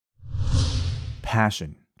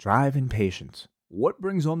passion, drive, and patience. What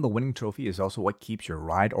brings home the winning trophy is also what keeps your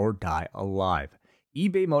ride or die alive.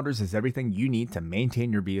 eBay Motors has everything you need to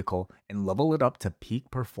maintain your vehicle and level it up to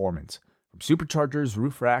peak performance. From superchargers,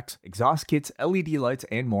 roof racks, exhaust kits, LED lights,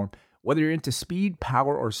 and more, whether you're into speed,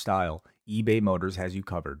 power, or style, eBay Motors has you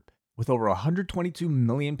covered. With over 122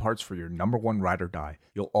 million parts for your number one ride or die,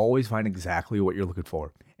 you'll always find exactly what you're looking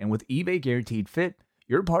for. And with eBay Guaranteed Fit,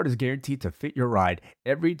 your part is guaranteed to fit your ride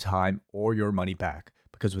every time or your money back.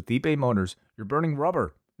 Because with eBay Motors, you're burning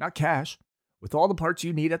rubber, not cash. With all the parts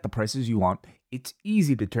you need at the prices you want, it's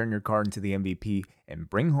easy to turn your car into the MVP and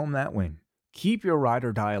bring home that win. Keep your ride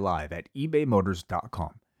or die alive at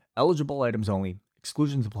ebaymotors.com. Eligible items only.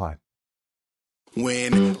 Exclusions apply.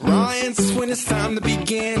 When it's time to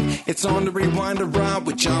begin, it's on the Rewind Around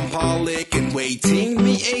with John Pollock and waiting.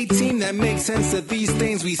 The A-Team that makes sense of these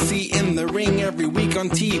things we see in the ring every week on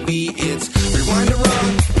TV. It's Rewind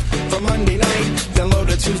Around for Monday night. Download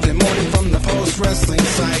it Tuesday morning from the Post Wrestling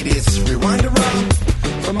site. It's Rewind Around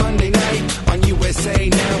for Monday night on USA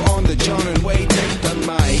Now on the John and Wade. Take the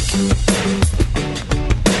mic.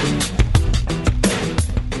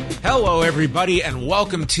 Hello, everybody, and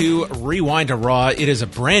welcome to Rewind to Raw. It is a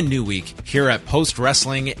brand new week here at Post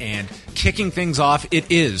Wrestling, and kicking things off, it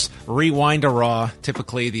is Rewind to Raw.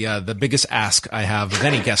 Typically, the biggest ask I have of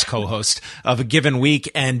any guest co-host of a given week,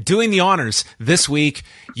 and doing the honors this week.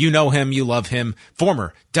 You know him, you love him,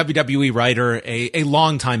 former WWE writer, a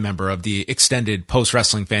longtime member of the extended Post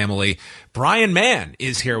Wrestling family. Brian Mann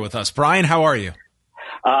is here with us. Brian, how are you?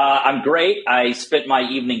 I'm great. I spent my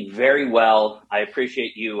evening very well. I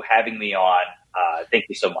appreciate you having me on. Thank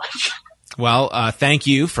you so much. Well, thank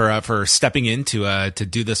you for stepping in to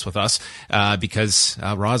do this with us, because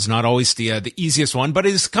Raw is not always the easiest one, but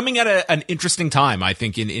it is coming at an interesting time, I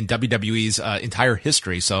think, in WWE's entire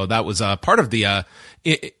history. So that was part of the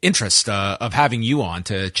interest of having you on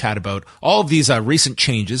to chat about all of these recent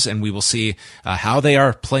changes, and we will see how they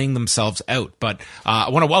are playing themselves out. But I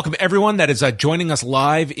want to welcome everyone that is joining us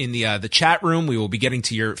live in the chat room. We will be getting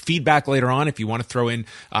to your feedback later on. If you want to throw in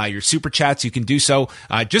your super chats, you can do so.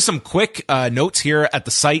 Just some quick notes here at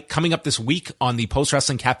the site. Coming up this week on the Post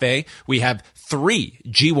Wrestling Cafe, we have 3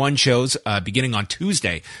 G1 shows beginning on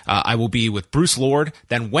Tuesday. I will be with Bruce Lord.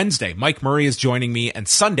 Then Wednesday, Mike Murray is joining me. And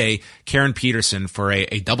Sunday, Karen Peterson for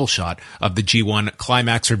a double shot of the G1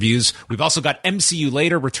 Climax reviews. We've also got MCU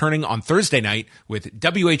Later returning on Thursday night with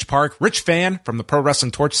WH Park, Rich Fan from the Pro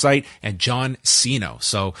Wrestling Torch site, and John Cena.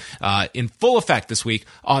 So in full effect this week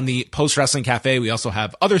on the Post Wrestling Cafe. We also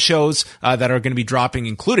have other shows that are going to be dropping,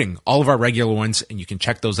 including all of our regular ones, and you can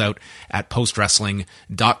check those out at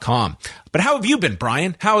postwrestling.com. But how have you been,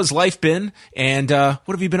 Brian? How has life been? And what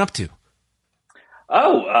have you been up to?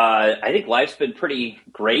 I think life's been pretty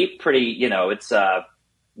great. It's a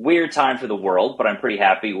weird time for the world, but I'm pretty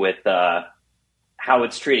happy with how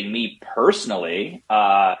it's treating me personally.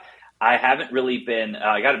 I haven't really been,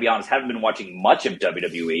 I got to be honest, haven't been watching much of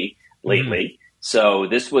WWE lately. Mm-hmm. So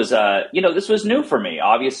this was, this was new for me.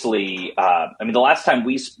 Obviously, the last time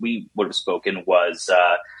we would have spoken was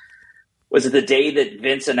it the day that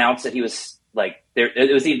Vince announced that he was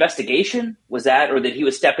it was the investigation? Was that, or that he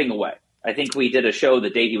was stepping away? I think we did a show the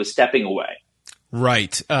day he was stepping away.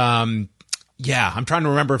 Right. Yeah, I'm trying to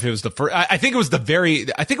remember if it was the first. I think it was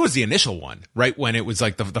the initial one, right? When it was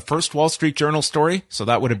like the first Wall Street Journal story. So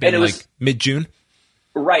that would have been mid-June.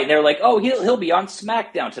 Right. And they're like, oh, he'll be on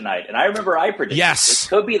SmackDown tonight. And I remember I predicted this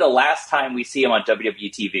could be the last time we see him on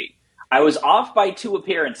WWE TV. I was off by 2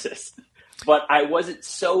 appearances, but I wasn't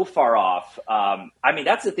so far off.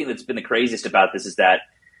 That's the thing that's been the craziest about this is that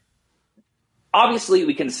obviously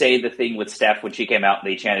we can say the thing with Steph when she came out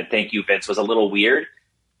and they chanted, "Thank you, Vince," was a little weird.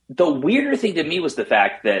 The weirder thing to me was the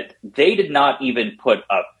fact that they did not even put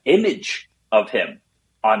an image of him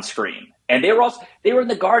on screen. And they were in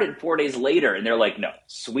the Garden 4 days later, and they're like, no,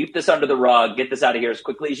 sweep this under the rug, get this out of here as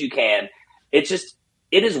quickly as you can. It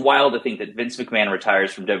is wild to think that Vince McMahon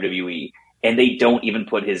retires from WWE, and they don't even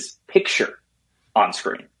put his picture on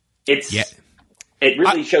screen. It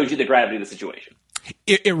really shows you the gravity of the situation.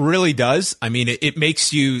 It really does. I mean, it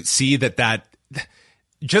makes you see that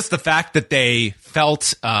just the fact that they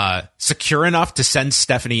felt secure enough to send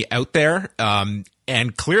Stephanie out there,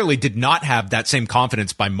 and clearly did not have that same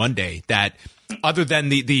confidence by Monday, that other than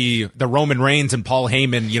the Roman Reigns and Paul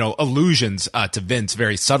Heyman, allusions to Vince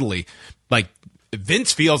very subtly, like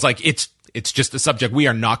Vince feels like it's just a subject we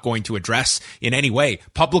are not going to address in any way.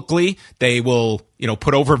 Publicly, they will,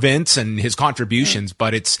 put over Vince and his contributions,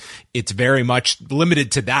 but it's very much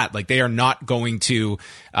limited to that. Like, they are not going to,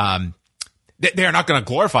 they are not going to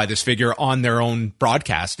glorify this figure on their own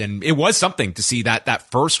broadcast. And it was something to see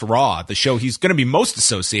that first Raw, the show he's going to be most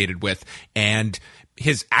associated with, and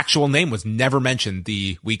his actual name was never mentioned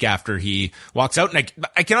the week after he walks out. And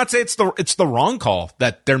I cannot say it's the wrong call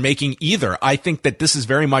that they're making either. I think that this is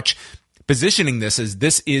very much positioning this as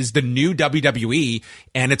this is the new WWE,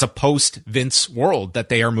 and it's a post Vince world that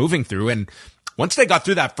they are moving through. And once they got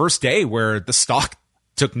through that first day where the stock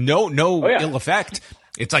took no ill effect,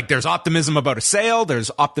 it's like there's optimism about a sale. There's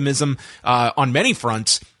optimism on many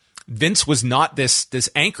fronts. Vince was not this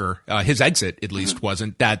anchor. His exit, at least,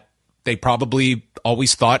 wasn't that they probably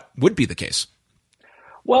always thought would be the case.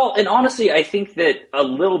 Well, and honestly, I think that a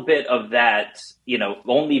little bit of that,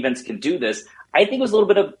 only Vince can do this. I think it was a little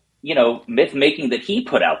bit of, myth making that he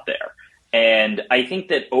put out there. And I think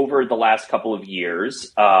that over the last couple of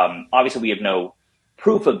years, obviously we have no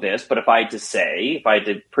proof of this, but if I had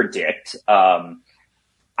to predict,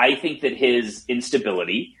 I think that his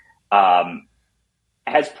instability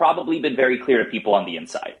has probably been very clear to people on the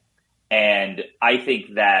inside. And I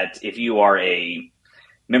think that if you are a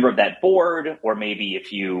member of that board, or maybe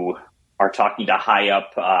if you are talking to high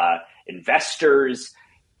up investors,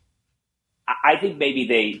 I think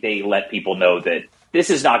maybe they let people know that this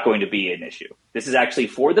is not going to be an issue. This is actually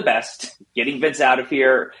for the best. Getting Vince out of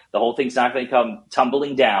here, the whole thing's not going to come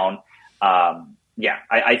tumbling down.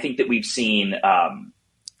 I think that we've seen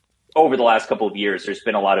over the last couple of years, there's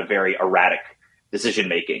been a lot of very erratic decision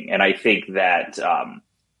making, and I think that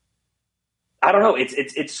I don't know.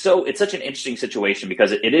 It's such an interesting situation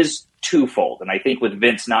because it is twofold, and I think with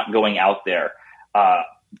Vince not going out there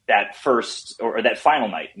that first or that final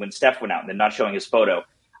night when Steph went out and then not showing his photo,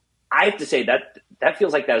 I have to say that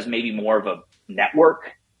feels like that was maybe more of a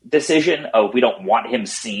network decision of we don't want him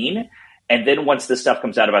seen. And then once this stuff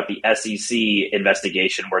comes out about the SEC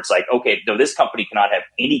investigation, where it's like, okay, no, this company cannot have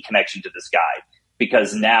any connection to this guy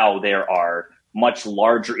because now there are much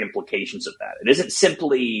larger implications of that. It isn't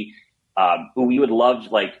simply we would love,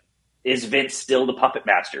 like, is Vince still the puppet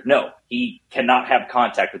master? No, he cannot have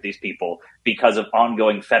contact with these people because of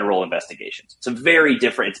ongoing federal investigations. It's a very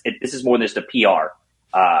different, this is more than just a PR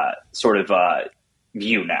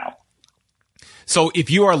view now. So if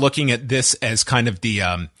you are looking at this as kind of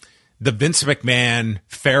the Vince McMahon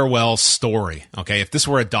farewell story, okay, if this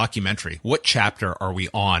were a documentary, what chapter are we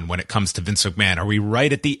on when it comes to Vince McMahon? Are we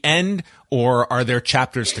right at the end, or are there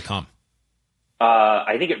chapters to come?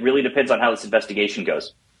 I think it really depends on how this investigation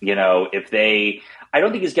goes. I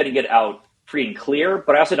don't think he's going to get out free and clear,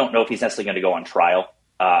 but I also don't know if he's necessarily going to go on trial.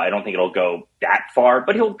 I don't think it'll go that far,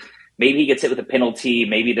 but maybe he gets hit with a penalty.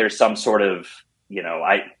 Maybe there's some sort of,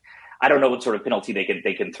 I don't know what sort of penalty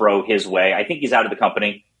they can throw his way. I think he's out of the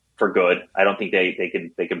company for good. I don't think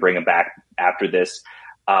they can bring him back after this.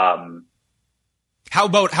 How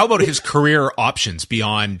about his career options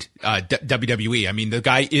beyond WWE? I mean, the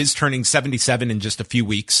guy is turning 77 in just a few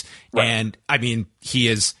weeks, right. And I mean, he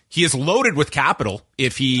is loaded with capital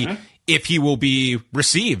if he will be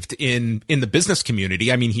received in the business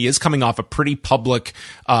community. I mean, he is coming off a pretty public,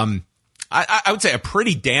 I would say a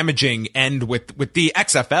pretty damaging end with the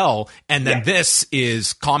XFL, and then this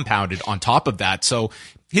is compounded on top of that. So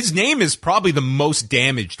his name is probably the most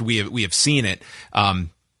damaged we have seen it.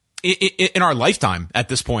 In our lifetime at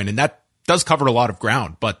this point, and that does cover a lot of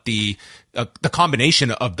ground. But the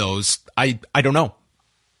combination of those, I don't know.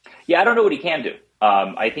 Yeah, I don't know what he can do.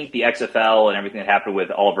 I think the XFL and everything that happened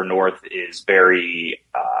with Oliver North is very.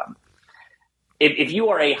 If you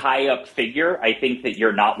are a high up figure, I think that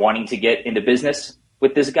you're not wanting to get into business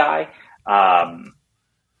with this guy. I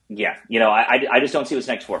just don't see what's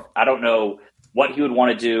next for him. I don't know what he would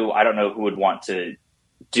want to do. I don't know who would want to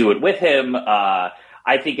do it with him.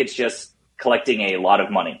 I think it's just collecting a lot of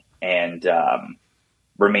money and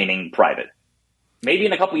remaining private. Maybe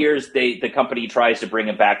in a couple of years, the company tries to bring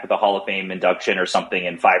him back with a Hall of Fame induction or something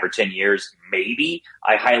in 5 or 10 years. Maybe.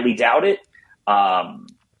 I highly doubt it.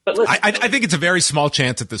 But listen, I think it's a very small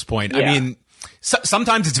chance at this point. Yeah. I mean,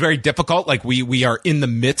 sometimes it's very difficult. Like we are in the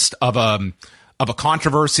midst of a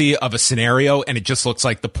controversy, of a scenario, and it just looks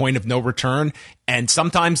like the point of no return. And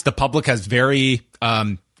sometimes the public has very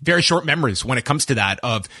short memories when it comes to that,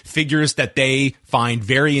 of figures that they find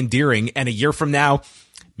very endearing. And a year from now,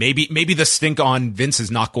 maybe the stink on Vince is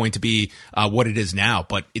not going to be what it is now,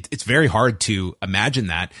 but it's very hard to imagine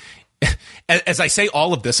that. As I say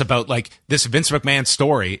all of this about like this Vince McMahon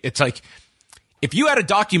story, it's like if you had a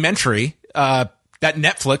documentary that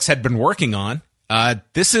Netflix had been working on,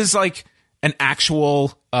 this is like an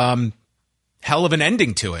actual hell of an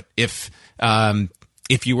ending to it. If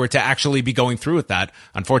if you were to actually be going through with that.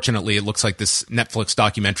 Unfortunately, it looks like this Netflix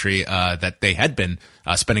documentary that they had been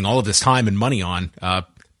spending all of this time and money on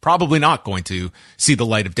probably not going to see the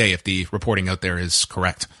light of day if the reporting out there is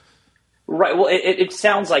correct. Right. Well, it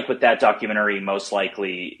sounds like with that documentary, most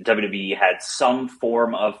likely WWE had some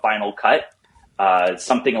form of final cut,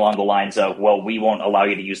 something along the lines of, well, we won't allow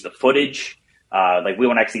you to use the footage. Like we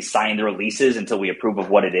won't actually sign the releases until we approve of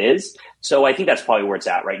what it is. So I think that's probably where it's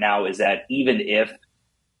at right now, is that even if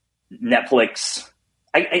Netflix,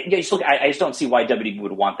 I just don't see why WWE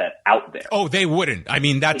would want that out there. Oh, they wouldn't. I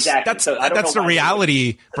mean, that's so that's the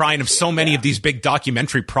reality, Brian, of so many of these big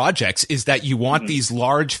documentary projects, is that you want these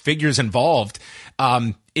large figures involved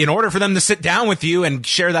in order for them to sit down with you and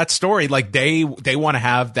share that story. Like they want to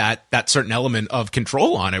have that certain element of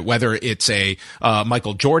control on it, whether it's a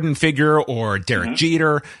Michael Jordan figure or Derek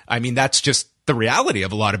Jeter. I mean, that's just the reality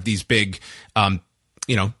of a lot of these big,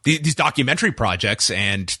 these documentary projects,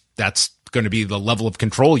 and that's going to be the level of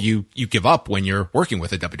control you give up when you're working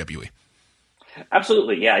with a WWE.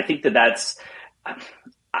 Absolutely. Yeah. I think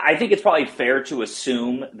I think it's probably fair to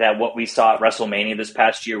assume that what we saw at WrestleMania this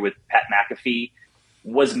past year with Pat McAfee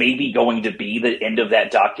was maybe going to be the end of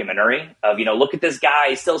that documentary of, look at this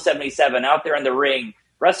guy, still 77 out there in the ring,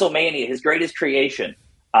 WrestleMania, his greatest creation.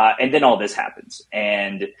 And then all this happens.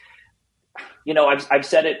 And, I've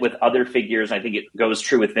said it with other figures. And I think it goes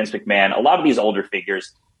true with Vince McMahon. A lot of these older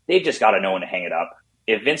figures, they've just got to know when to hang it up.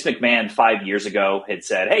 If Vince McMahon 5 years ago had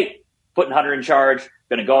said, hey, putting Hunter in charge,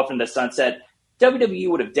 going to go off into the sunset, WWE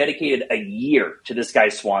would have dedicated a year to this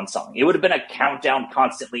guy's swan song. It would have been a countdown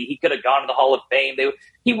constantly. He could have gone to the Hall of Fame.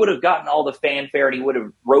 He would have gotten all the fanfare, and he would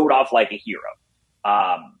have rode off like a hero.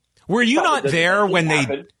 Were you not there when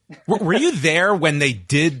they... Were you there when they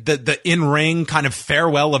did the in-ring kind of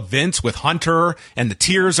farewell of Vince with Hunter and the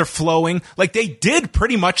tears are flowing? Like they did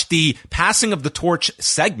pretty much the passing of the torch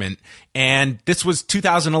segment, and this was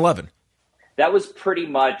 2011. That was pretty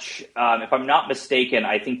much, if I'm not mistaken,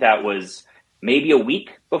 I think that was maybe a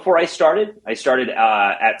week before I started. I started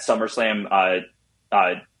at SummerSlam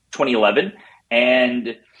 2011,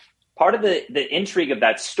 and part of the intrigue of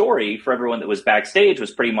that story for everyone that was backstage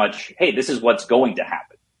was pretty much, hey, this is what's going to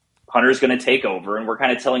happen. Hunter's going to take over, and we're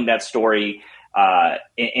kind of telling that story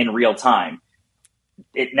in real time.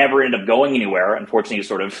 It never ended up going anywhere. Unfortunately, it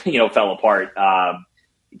sort of fell apart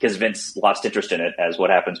because Vince lost interest in it, as what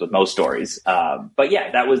happens with most stories. But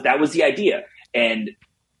yeah, that was the idea, and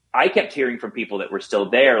I kept hearing from people that were still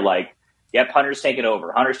there, like, "Yep, Hunter's taking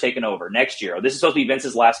over. Hunter's taking over next year. Oh, this is supposed to be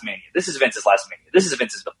Vince's last Mania. This is Vince's last Mania. This is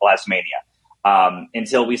Vince's last Mania."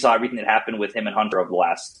 Until we saw everything that happened with him and Hunter over the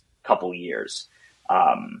last couple of years.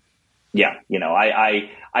 Yeah,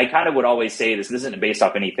 I kind of would always say this isn't based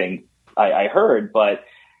off anything I heard, but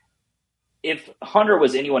if Hunter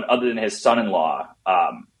was anyone other than his son-in-law,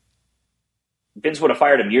 Vince would have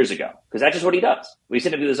fired him years ago, because that's just what he does. We've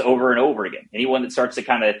seen him do this over and over again. Anyone that starts to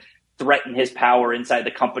kind of threaten his power inside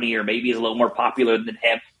the company, or maybe is a little more popular than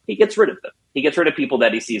him, he gets rid of them. He gets rid of people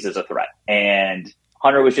that he sees as a threat. And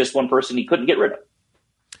Hunter was just one person he couldn't get rid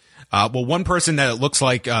of. Well, one person that it looks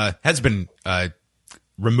like has been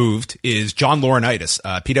removed is John Laurinaitis.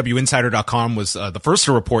 PWInsider.com was the first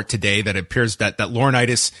to report today that it appears that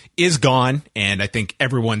Laurinaitis is gone, and I think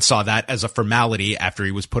everyone saw that as a formality after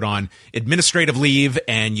he was put on administrative leave,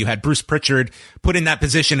 and you had Bruce Pritchard put in that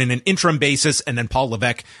position in an interim basis, and then Paul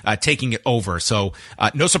Levesque taking it over. So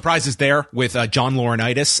no surprises there with John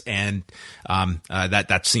Laurinaitis, and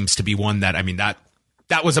that seems to be one that, I mean, that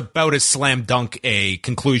was about as slam dunk a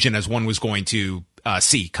conclusion as one was going to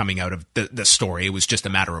see coming out of the story. It was just a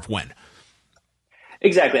matter of when.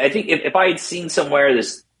 Exactly. I think if I had seen somewhere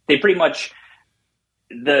they pretty much,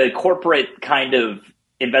 the corporate kind of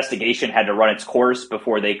investigation had to run its course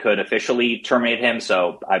before they could officially terminate him.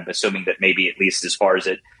 So I'm assuming that maybe, at least as far as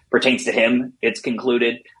it pertains to him, it's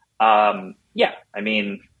concluded. Yeah, I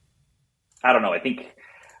mean, I don't know. I think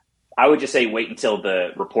I would just say wait until the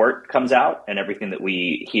report comes out and everything that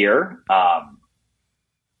we hear.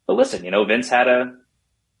 But listen, Vince had a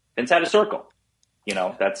circle.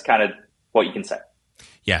 That's kind of what you can say.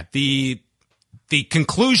 Yeah, the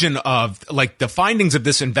conclusion of like the findings of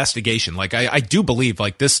this investigation, like I do believe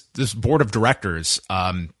like this board of directors,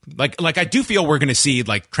 like I do feel we're going to see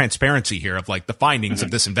like transparency here of like the findings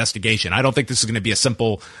of this investigation. I don't think this is going to be a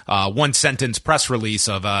simple one sentence press release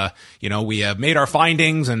of we have made our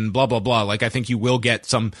findings and blah blah blah. Like I think you will get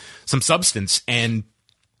some substance, and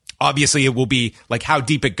obviously it will be like how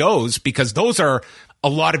deep it goes, because those are a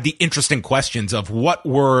lot of the interesting questions of what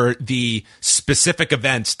were the specific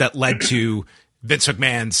events that led to Vince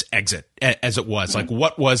McMahon's exit as it was. Like,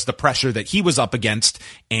 what was the pressure that he was up against?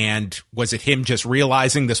 And was it him just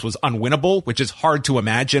realizing this was unwinnable, which is hard to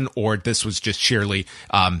imagine, or this was just sheerly,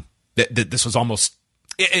 this was almost,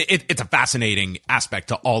 it's a fascinating aspect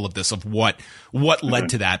to all of this of what led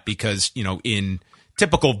to that, because, you know, in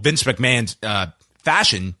typical Vince McMahon's,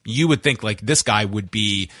 fashion, you would think like this guy would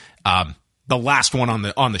be, the last one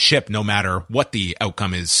on the ship, no matter what the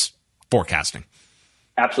outcome is forecasting.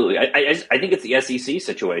 Absolutely. I think it's the SEC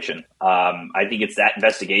situation. I think it's that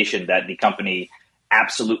investigation that the company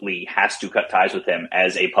absolutely has to cut ties with him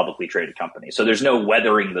as a publicly traded company. So there's no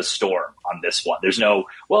weathering the storm on this one. There's no,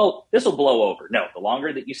 well, this will blow over. No, the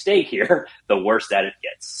longer that you stay here, the worse that it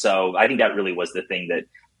gets. So I think that really was the thing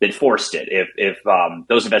that forced it. If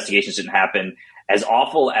those investigations didn't happen, as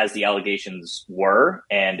awful as the allegations were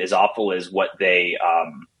and as awful as what they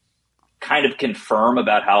kind of confirm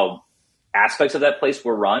about how aspects of that place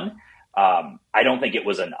were run, I don't think it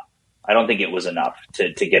was enough. I don't think it was enough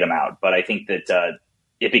to get him out. But I think that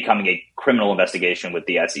it becoming a criminal investigation with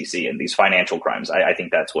the SEC and these financial crimes, I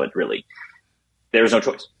think that's what really, there's no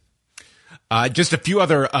choice. Just a few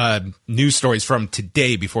other news stories from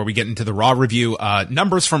today before we get into the Raw review.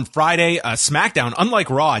 Numbers from Friday. SmackDown, unlike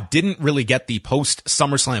Raw, didn't really get the post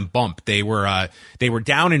SummerSlam bump. They were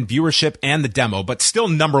down in viewership and the demo, but still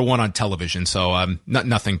number one on television. So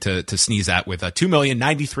nothing to sneeze at, with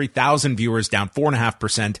 2,093,000 viewers, down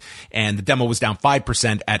 4.5%, and the demo was down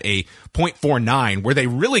 5% at a 0.49. Where they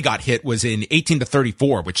really got hit was in 18 to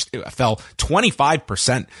 34, which fell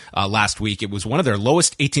 25% last week. It was one of their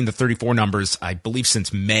lowest 18 to 34 numbers, I believe,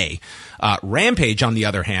 since May. Rampage, on the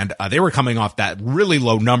other hand, they were coming off that really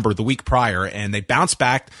low number the week prior, and they bounced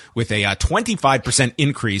back with a 25%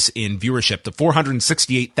 increase in viewership to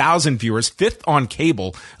 468,000 viewers, fifth on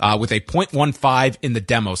cable, with a 0.15 in the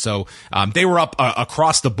demo. So they were up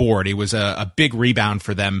across the board. It was a big rebound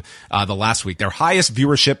for them the last week. Their highest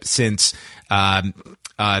viewership since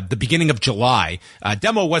the beginning of July.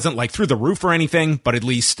 Demo wasn't like through the roof or anything, but at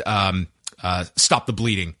least stop the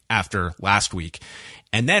bleeding after last week.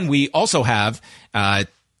 And then we also have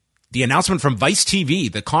the announcement from Vice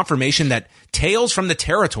TV, the confirmation that Tales from the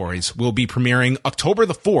Territories will be premiering October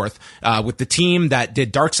the 4th with the team that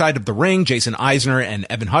did Dark Side of the Ring, Jason Eisner and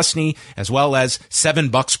Evan Husney, as well as Seven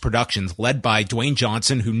Bucks Productions, led by Dwayne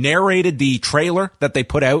Johnson, who narrated the trailer that they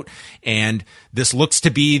put out. And this looks to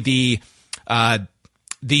be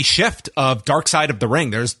the shift of Dark Side of the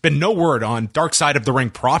Ring. There's been no word on Dark Side of the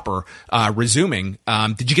Ring proper resuming.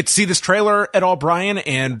 Did you get to see this trailer at all, Brian?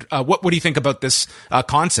 And what do you think about this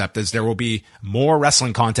concept, as there will be more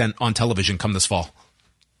wrestling content on television come this fall?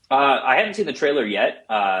 I haven't seen the trailer yet.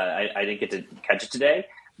 I didn't get to catch it today.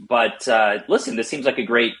 But listen, this seems like a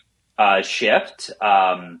great shift.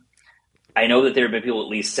 I know that there have been people at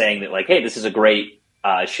least saying that, like, hey, this is a great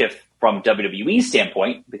shift from WWE's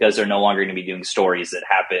standpoint, because they're no longer going to be doing stories that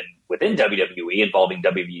happen within WWE involving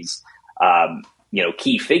WWE's,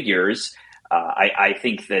 key figures. I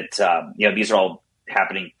think that, these are all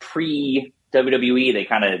happening pre-WWE. They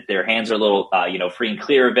kind of, their hands are a little, free and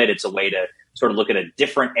clear of it. It's a way to sort of look at a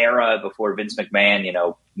different era before Vince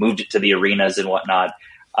McMahon, moved it to the arenas and whatnot.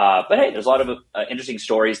 But hey, there's a lot of interesting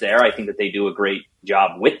stories there. I think that they do a great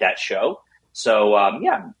job with that show. So,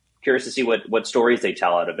 curious to see what stories they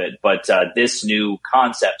tell out of it. But this new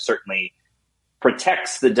concept certainly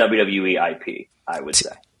protects the WWE IP, I would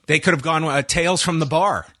say. They could have gone Tales from the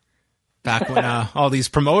Bar back when all these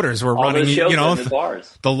promoters were running, the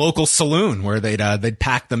local saloon where they'd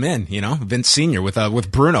pack them in, Vince Sr.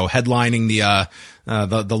 with Bruno headlining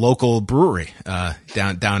the local brewery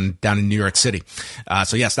down in New York City.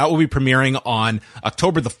 So yes, that will be premiering on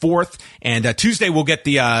October the 4th, and Tuesday we'll get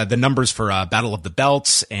the numbers for Battle of the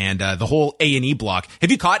Belts and the whole A&E block.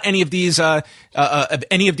 Have you caught any of these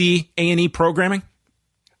any of the A&E programming?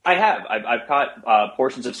 I have. I've caught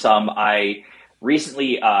portions of some. I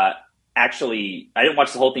recently actually, I didn't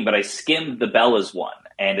watch the whole thing, but I skimmed the Bellas one,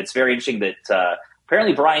 and it's very interesting that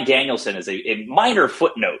apparently Bryan Danielson is a minor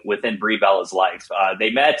footnote within Brie Bella's life. They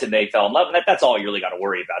met and they fell in love, and that's all you really got to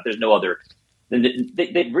worry about. There's no other,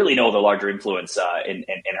 they really know the larger influence in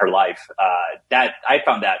her life. That I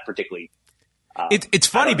found that particularly. It's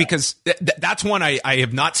funny because that's one I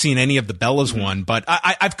have not seen any of the Bellas one, but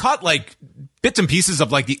I've caught like bits and pieces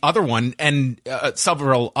of like the other one and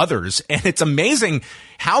several others, and it's amazing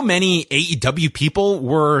how many AEW people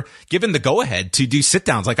were given the go-ahead to do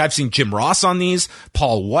sit-downs. Like I've seen Jim Ross on these,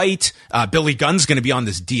 Paul White, Billy Gunn's going to be on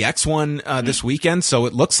this DX one this weekend. So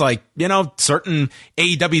it looks like, certain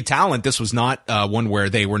AEW talent, this was not one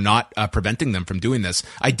where they were not preventing them from doing this.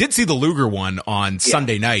 I did see the Luger one on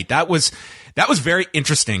Sunday night. That was very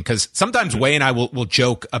interesting because sometimes Wai and I will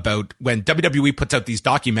joke about when WWE puts out these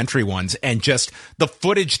documentary ones and just the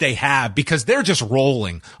footage they have, because they're just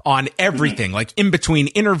rolling on everything. Like in between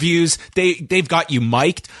interviews, they've got you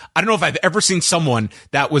mic'd. I don't know if I've ever seen someone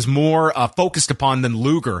that was more focused upon than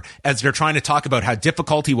Luger as they're trying to talk about how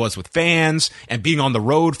difficult he was with fans and being on the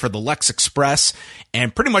road for the Lex Express,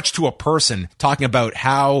 and pretty much to a person talking about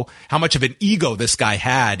how much of an ego this guy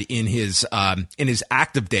had in his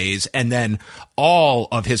active days, and then all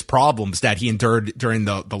of his problems that he endured during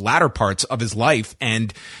the latter parts of his life.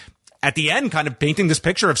 And at the end, kind of painting this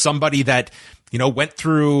picture of somebody that, went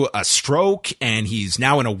through a stroke and he's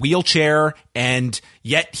now in a wheelchair, and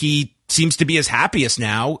yet he seems to be his happiest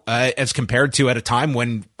now, as compared to at a time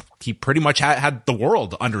when he pretty much had the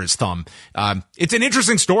world under his thumb. It's an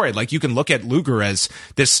interesting story. Like you can look at Luger as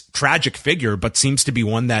this tragic figure, but seems to be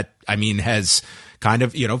one that, has kind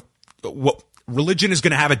of, religion is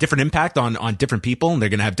going to have a different impact on different people, and they're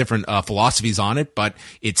going to have different philosophies on it. But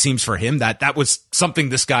it seems for him that was something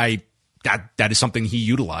this guy, that is something he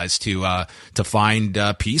utilized to find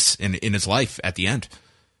peace in his life at the end.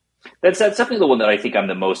 That's definitely the one that I think I'm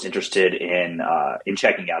the most interested in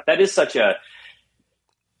checking out. That is such a,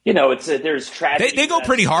 there's tragedy. They go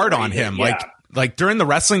pretty hard on him. Yeah. Like during the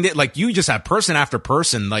wrestling, like you just have person after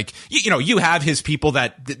person, like, you have his people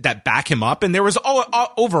that back him up. And there was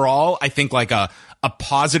overall, I think like a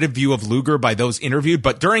positive view of Luger by those interviewed.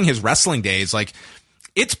 But during his wrestling days, like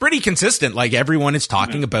it's pretty consistent. Like everyone is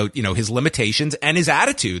talking about, his limitations and his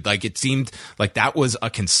attitude. Like it seemed like that was a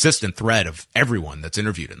consistent thread of everyone that's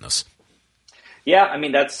interviewed in this. Yeah.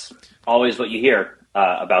 That's always what you hear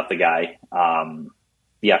about the guy.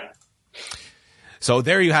 Yeah. So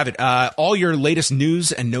there you have it. All your latest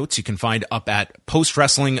news and notes you can find up at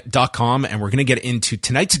postwrestling.com. And we're going to get into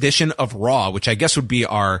tonight's edition of Raw, which I guess would be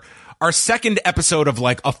our second episode of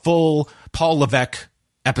like a full Paul Levesque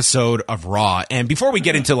episode of Raw. And before we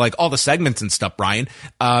get into like all the segments and stuff, Brian,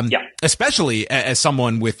 especially as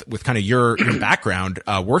someone with kind of your background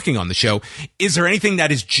working on the show, is there anything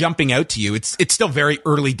that is jumping out to you? It's still very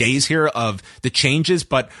early days here of the changes,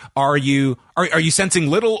 but are you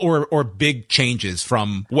sensing little or big changes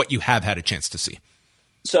from what you have had a chance to see?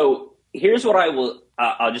 So here's what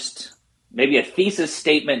I'll just maybe a thesis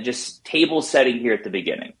statement, just table setting here at the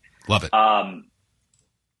beginning. Love it.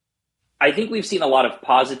 I think we've seen a lot of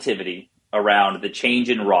positivity around the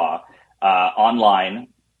change in Raw online.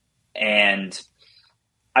 And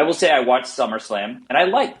I will say I watched SummerSlam and I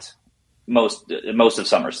liked most of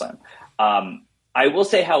SummerSlam. I will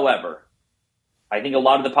say, however, I think a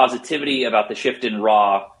lot of the positivity about the shift in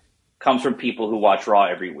Raw comes from people who watch Raw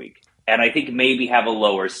every week. And I think maybe have a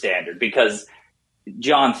lower standard because,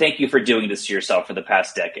 John, thank you for doing this to yourself for the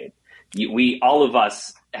past decade. All of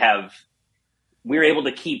us we're able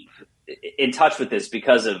to keep in touch with this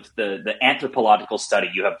because of the anthropological study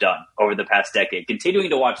you have done over the past decade, continuing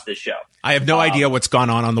to watch this show. I have no idea what's gone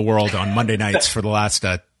on the world on Monday nights for the last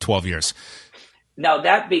 12 years. Now,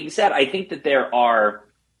 that being said, I think that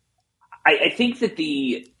I think that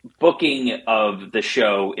the booking of the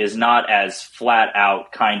show is not as flat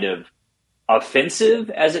out kind of offensive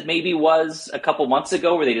as it maybe was a couple months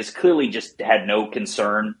ago, where they just clearly just had no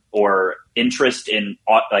concern or interest in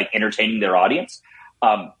like entertaining their audience.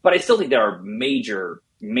 But I still think there are major,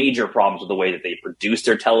 major problems with the way that they produce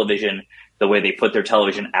their television, the way they put their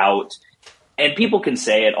television out. And people can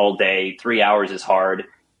say it all day, 3 hours is hard.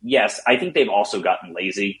 Yes, I think they've also gotten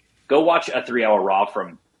lazy. Go watch a 3-hour Raw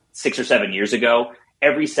from 6 or 7 years ago.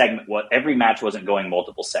 Every match wasn't going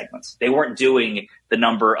multiple segments. They weren't doing the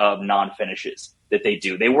number of non-finishes that they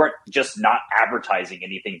do. They weren't just not advertising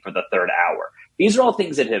anything for the third hour. These are all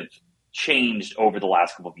things that have changed over the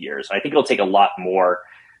last couple of years. I think it'll take a lot more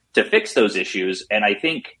to fix those issues. And I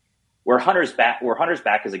think where Hunter's back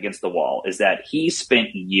is against the wall is that he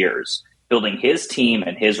spent years building his team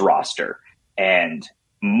and his roster, and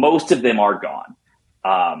most of them are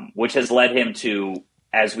gone, which has led him to,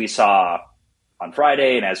 as we saw on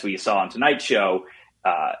Friday and as we saw on tonight's show,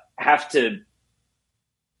 have to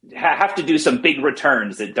do some big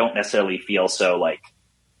returns that don't necessarily feel so like.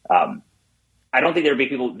 I don't think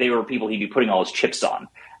they were people he'd be putting all his chips on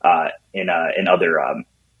in other.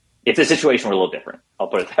 If the situation were a little different, I'll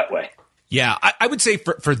put it that way. Yeah, I would say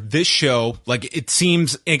for this show, like it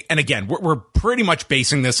seems, and again, we're pretty much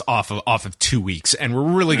basing this off of 2 weeks, and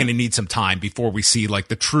we're really going to need some time before we see like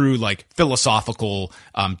the true like philosophical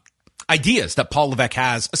ideas that Paul Levesque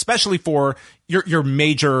has, especially for your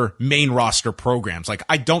major main roster programs. Like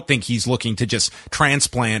I don't think he's looking to just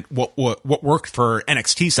transplant what worked for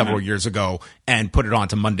NXT several years ago and put it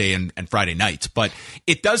onto Monday and Friday nights. But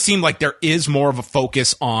it does seem like there is more of a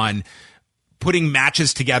focus on putting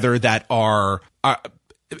matches together that are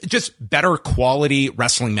just better quality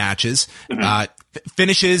wrestling matches.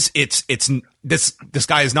 Finishes. This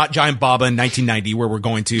guy is not Giant Baba in 1990 where we're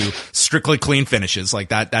going to strictly clean finishes like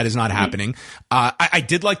that. That is not happening. I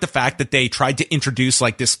did like the fact that they tried to introduce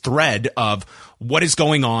like this thread of what is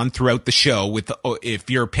going on throughout the show with, if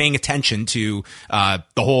you're paying attention to, the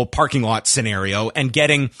whole parking lot scenario and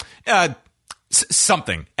getting,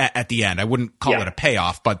 something at the end. I wouldn't call it a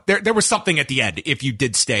payoff, but there was something at the end if you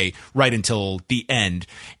did stay right until the end.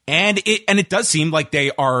 And it does seem like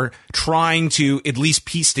they are trying to at least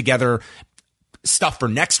piece together stuff for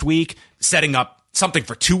next week, setting up something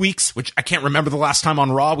for 2 weeks, which I can't remember the last time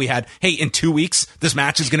on Raw we had, hey, in 2 weeks, this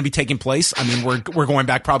match is going to be taking place. I mean, we're going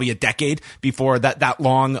back probably a decade before that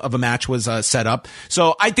long of a match was set up.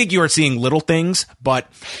 So I think you are seeing little things,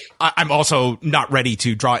 but I'm also not ready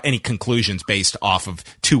to draw any conclusions based off of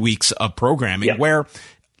 2 weeks of programming where,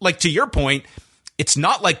 like, to your point, it's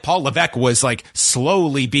not like Paul Levesque was like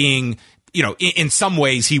slowly being, you know, in some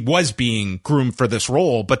ways he was being groomed for this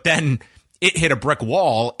role, but then it hit a brick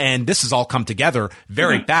wall, and this has all come together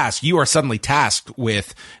very fast. You are suddenly tasked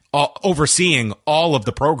with overseeing all of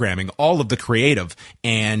the programming, all of the creative,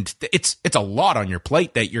 and it's a lot on your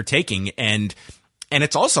plate that you're taking, and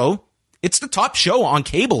it's also, it's the top show on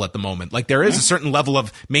cable at the moment. Like there is a certain level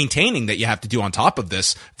of maintaining that you have to do on top of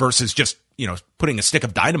this versus just, you know, putting a stick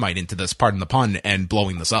of dynamite into this, pardon the pun, and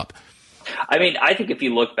blowing this up. I mean, I think if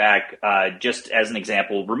you look back, just as an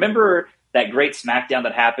example, remember that great SmackDown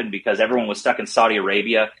that happened because everyone was stuck in Saudi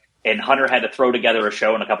Arabia and Hunter had to throw together a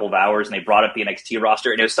show in a couple of hours and they brought up the NXT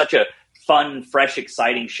roster. And it was such a fun, fresh,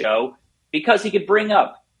 exciting show because he could bring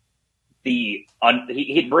up the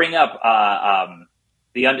Undisputed.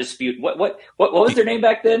 What was their name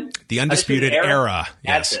back then? The Undisputed Era.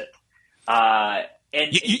 That's it.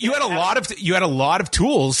 And you had a lot of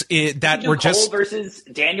tools that were just Cole versus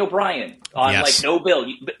Daniel Bryan on like no bill.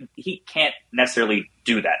 But he can't necessarily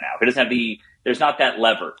do that now. He doesn't have there's not that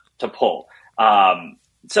lever to pull.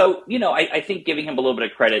 So, you know, I think giving him a little bit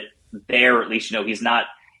of credit there, at least, you know, he's not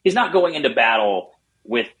going into battle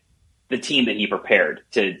with the team that he prepared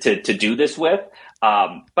to do this with.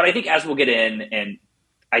 But I think as we'll get in, and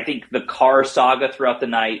I think the car saga throughout the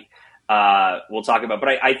night, we'll talk about, but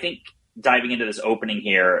I think diving into this opening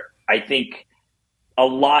here, I think a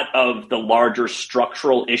lot of the larger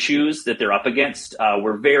structural issues that they're up against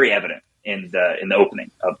were very evident in the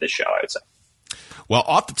opening of this show, I would say. Well,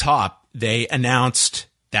 off the top, they announced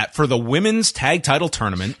that for the women's tag title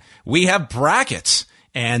tournament, we have brackets,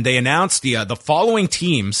 and they announced the following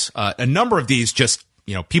teams. A number of these just,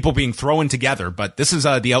 you know, people being thrown together, but this is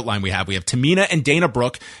the outline we have. We have Tamina and Dana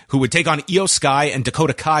Brooke, who would take on Io Sky and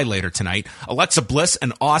Dakota Kai later tonight. Alexa Bliss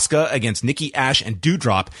and Asuka against Nikki Ash and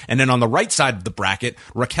Doudrop. And then on the right side of the bracket,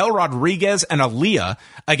 Raquel Rodriguez and Aaliyah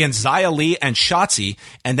against Xia Li and Shotzi.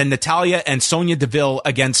 And then Natalya and Sonya Deville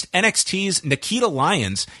against NXT's Nikita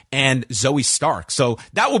Lyons and Zoe Stark. So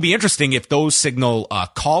that will be interesting if those signal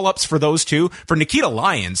call-ups for those two. For Nikita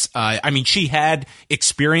Lyons, I mean, she had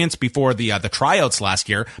experience before the tryouts last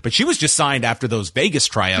year, but she was just signed after those Vegas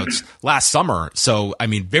tryouts last summer. So, I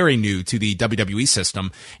mean, very new to the WWE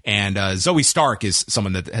system. And Zoe Stark is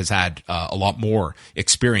someone that has had a lot more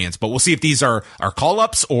experience. But we'll see if these are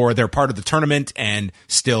call-ups or they're part of the tournament and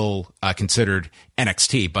still considered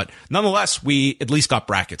NXT. But nonetheless, we at least got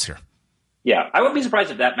brackets here. Yeah, I wouldn't be surprised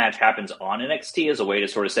if that match happens on NXT as a way to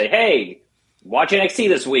sort of say, hey, watch NXT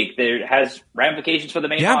this week. There has ramifications for the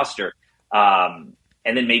main roster.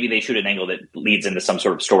 And then maybe they shoot an angle that leads into some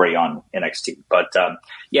sort of story on NXT. But,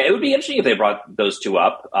 it would be interesting if they brought those two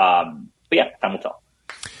up. But yeah, time will tell.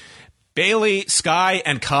 Bayley, Sky,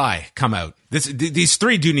 and Kai come out. These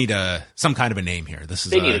three do need some kind of a name here.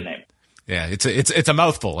 They need a name. Yeah, it's a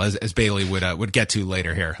mouthful, as Bayley would get to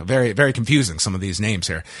later here. Very, very confusing, some of these names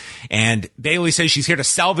here. And Bayley says she's here to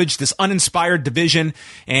salvage this uninspired division,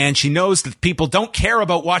 and she knows that people don't care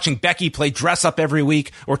about watching Becky play dress up every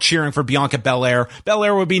week or cheering for Bianca Belair.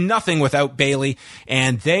 Belair would be nothing without Bayley,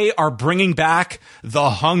 and they are bringing back the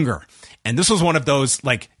hunger. And this was one of those,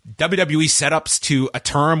 like, WWE setups to a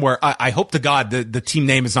term where I hope to God the team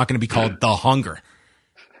name is not going to be called The Hunger.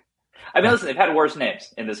 I mean, listen, they've had worse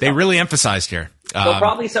names in this. They really emphasized here. They'll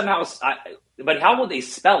probably somehow. But how will they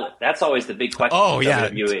spell it? That's always the big question. Oh, yeah.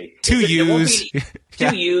 WWE. Two U's.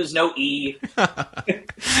 Two U's, no E.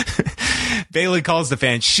 Bayley calls the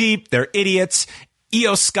fans sheep. They're idiots.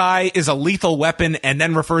 Io Sky is a lethal weapon and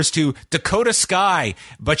then refers to Dakota Sky,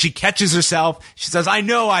 but she catches herself. She says, I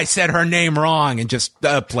know I said her name wrong, and just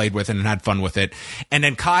played with it and had fun with it. And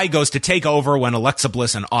then Kai goes to take over when Alexa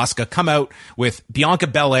Bliss and Asuka come out with Bianca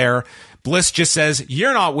Belair. Bliss just says,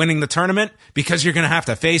 you're not winning the tournament because you're going to have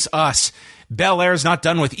to face us. Belair's not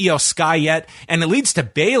done with Io Sky yet, and it leads to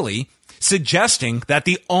Bayley suggesting that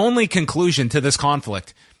the only conclusion to this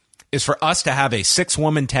conflict is for us to have a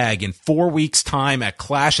 6-woman tag in 4 weeks' time at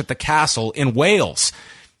Clash at the Castle in Wales.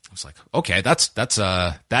 I was like, okay,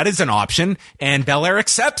 that is an option. And Belair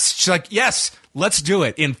accepts. She's like, yes, let's do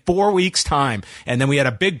it in 4 weeks' time. And then we had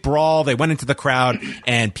a big brawl. They went into the crowd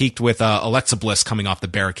and peaked with Alexa Bliss coming off the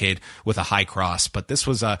barricade with a high cross. But this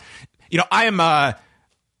was I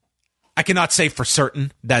cannot say for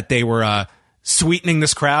certain that they were sweetening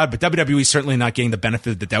this crowd, but WWE certainly not getting the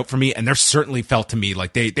benefit of the doubt for me, and they're certainly felt to me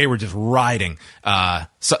like they were just riding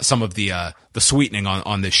some of the sweetening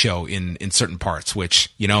on this show in certain parts,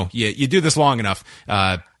 which, you do this long enough,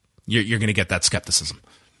 you're going to get that skepticism.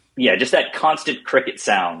 Yeah, just that constant cricket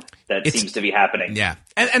sound that seems to be happening. Yeah,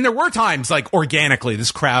 and there were times like organically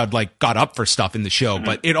this crowd like got up for stuff in the show,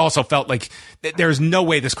 but it also felt like there's no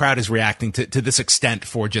way this crowd is reacting to this extent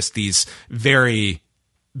for just these very,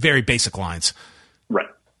 very basic lines.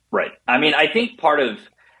 Right. I mean, I think part of,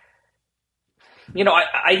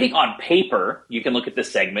 I think on paper, you can look at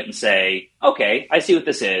this segment and say, okay, I see what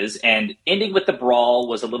this is. And ending with the brawl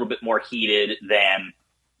was a little bit more heated than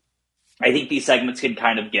I think these segments can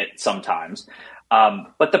kind of get sometimes.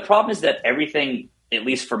 But the problem is that everything, at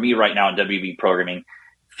least for me right now in WWE programming,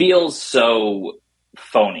 feels so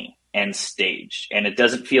phony and staged, and it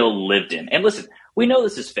doesn't feel lived in. And listen, we know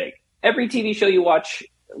this is fake. Every TV show you watch,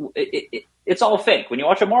 it's all fake. When you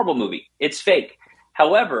watch a Marvel movie, it's fake.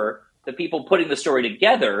 However, the people putting the story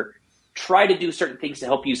together try to do certain things to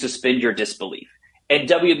help you suspend your disbelief. And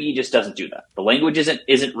WWE just doesn't do that. The language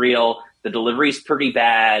isn't real. The delivery's pretty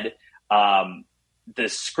bad. The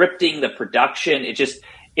scripting, the production,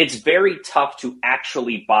 it's very tough to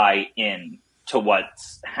actually buy in to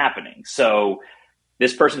what's happening. So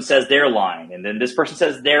this person says their line, and then this person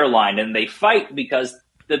says their line, and they fight because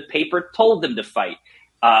the paper told them to fight.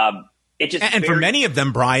 For many of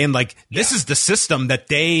them, Brian, this is the system that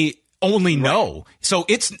they only know. Right. So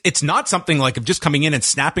it's not something like of just coming in and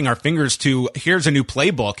snapping our fingers to here's a new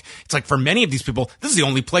playbook. It's like for many of these people, this is the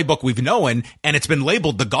only playbook we've known, and it's been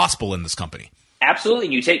labeled the gospel in this company. Absolutely.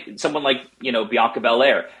 You take someone like, Bianca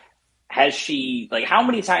Belair. Has she, how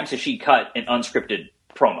many times has she cut an unscripted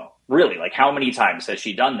promo? Really? How many times has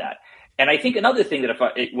she done that? And I think another thing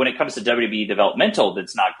that when it comes to WWE developmental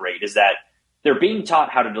that's not great is that they're being taught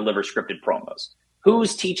how to deliver scripted promos.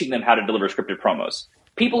 Who's teaching them how to deliver scripted promos?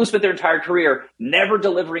 People who spent their entire career never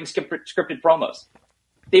delivering scripted promos.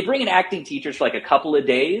 They bring in acting teachers for a couple of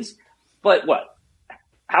days, but what?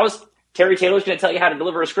 How is Terry Taylor going to tell you how to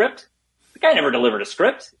deliver a script? The guy never delivered a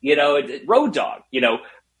script. Road Dogg.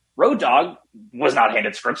 Road Dogg was not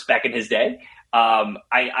handed scripts back in his day.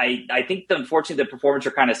 I think unfortunately the performers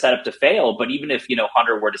are kind of set up to fail. But even if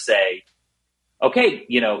Hunter were to say, okay,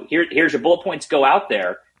 here's your bullet points, go out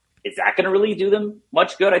there. Is that going to really do them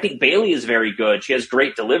much good? I think Bayley is very good. She has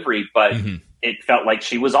great delivery, but it felt like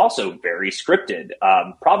she was also very scripted,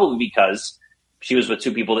 probably because she was with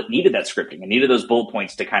two people that needed that scripting and needed those bullet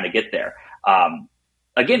points to kind of get there.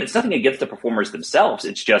 Again, it's nothing against the performers themselves.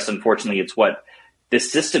 It's just, unfortunately, it's what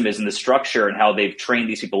this system is and the structure and how they've trained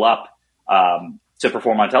these people up to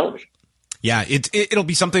perform on television. Yeah, it'll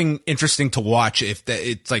be something interesting to watch if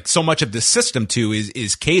it's so much of this system too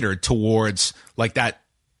is catered towards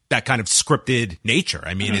that kind of scripted nature.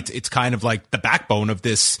 I mean, it's kind of like the backbone of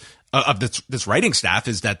this writing staff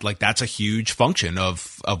is that that's a huge function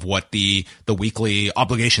of what the weekly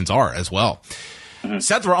obligations are as well.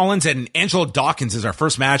 Seth Rollins and Angelo Dawkins is our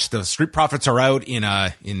first match. The Street Profits are out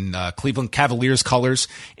in Cleveland Cavaliers colors,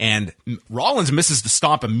 and Rollins misses the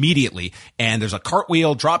stomp immediately. And there's a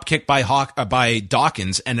cartwheel drop kick by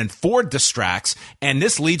Dawkins, and then Ford distracts, and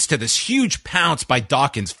this leads to this huge pounce by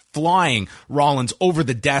Dawkins, flying Rollins over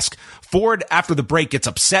the desk. Ford, after the break, gets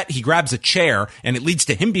upset. He grabs a chair, and it leads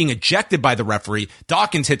to him being ejected by the referee.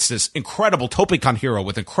 Dawkins hits this incredible tope con hilo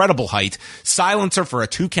with incredible height, silencer for a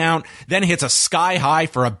 2 count, then hits a sky high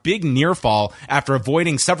for a big near fall after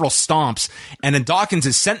avoiding several stomps, and then Dawkins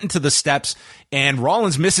is sent into the steps, and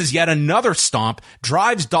Rollins misses yet another stomp,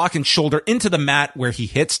 drives Dawkins' shoulder into the mat where he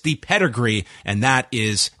hits the pedigree, and that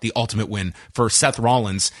is the ultimate win for Seth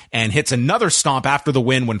Rollins, and hits another stomp after the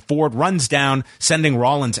win when Ford runs down, sending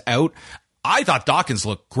Rollins out. I thought Dawkins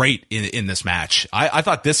looked great in this match. I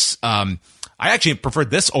thought this, I actually preferred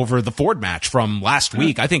this over the Ford match from last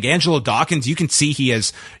week. I think Angelo Dawkins, you can see he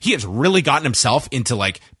has really gotten himself into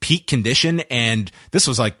like peak condition, and this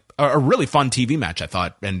was like a really fun TV match, I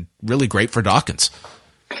thought, and really great for Dawkins.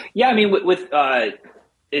 Yeah, I mean,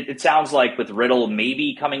 it sounds like with Riddle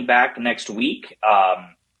maybe coming back next week,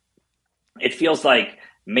 it feels like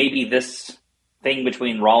maybe this thing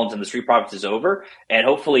between Rollins and the Street Profits is over, and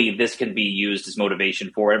hopefully this can be used as motivation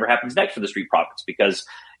for whatever happens next for the Street Profits, because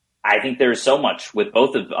I think there's so much with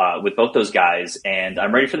both those guys, and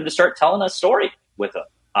I'm ready for them to start telling a story with them.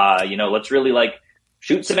 Let's really like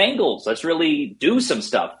shoot some angles. Let's really do some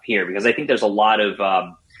stuff here, because I think there's a lot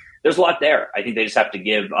there. I think they just have to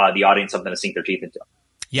give the audience something to sink their teeth into.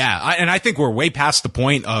 Yeah, and I think we're way past the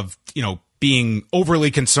point of, being overly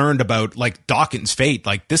concerned about like Dawkins' fate.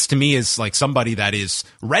 Like, this to me is like somebody that is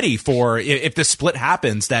ready for, if this split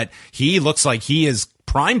happens, that he looks like he has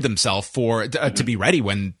primed himself for to be ready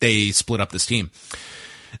when they split up this team.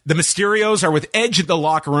 The Mysterios are with Edge in the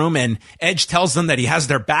locker room, and Edge tells them that he has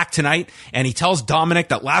their back tonight, and he tells Dominic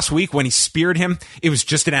that last week when he speared him, it was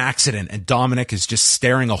just an accident, and Dominic is just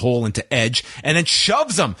staring a hole into Edge, and then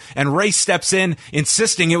shoves him, and Ray steps in,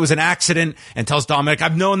 insisting it was an accident, and tells Dominic,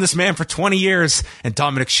 I've known this man for 20 years, and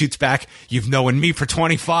Dominic shoots back, you've known me for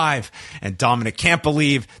 25, and Dominic can't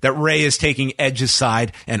believe that Ray is taking Edge's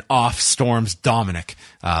side, and off storms Dominic,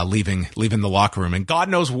 leaving the locker room, and God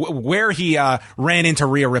knows where he ran into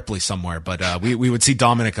Rhea Ripley somewhere, but we would see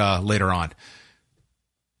Dominic later on.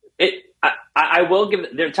 I will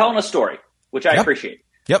give. They're telling a story, which I appreciate.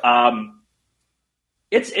 Yep.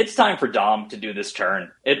 It's time for Dom to do this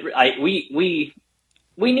turn. We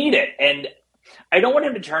need it, and I don't want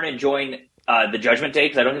him to turn and join the Judgment Day,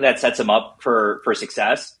 because I don't think that sets him up for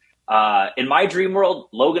success. In my dream world,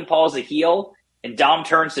 Logan Paul is a heel, and Dom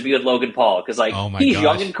turns to be with Logan Paul because he's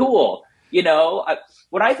young and cool.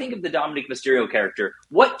 When I think of the Dominic Mysterio character,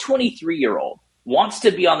 what 23-year-old wants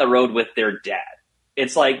to be on the road with their dad?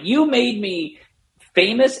 It's like, you made me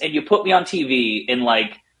famous and you put me on TV in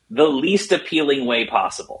like the least appealing way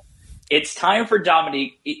possible. It's time for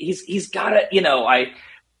Dominic. He's got to, the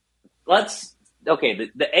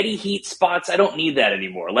Eddie Heat spots, I don't need that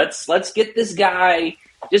anymore. Let's get this guy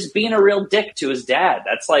just being a real dick to his dad.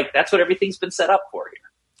 That's what everything's been set up for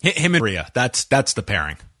here. Him and Rhea, that's the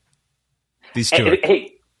pairing. These two.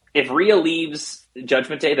 Hey, if Rhea leaves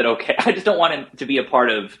Judgment Day, then okay. I just don't want him to be a part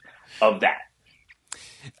of that.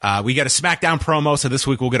 We get a SmackDown promo, so this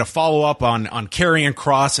week we'll get a follow-up on Karrion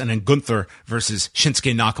Kross and then Gunther versus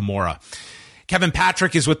Shinsuke Nakamura. Kevin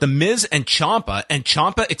Patrick is with The Miz and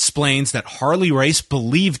Ciampa explains that Harley Race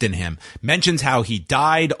believed in him, mentions how he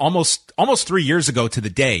died almost 3 years ago to the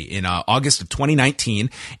day in August of 2019,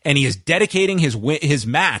 and he is dedicating his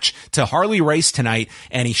match to Harley Race tonight,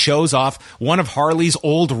 and he shows off one of Harley's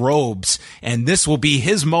old robes, and this will be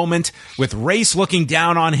his moment with Race looking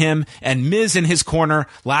down on him and Miz in his corner.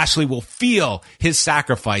 Lashley will feel his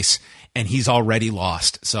sacrifice, and he's already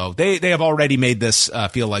lost. So they have already made this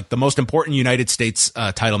feel like the most important United States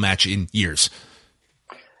title match in years.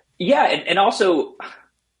 Yeah, and also,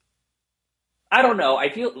 I don't know. I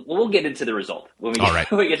feel we'll get into the result when we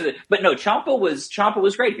get to the. But no, Ciampa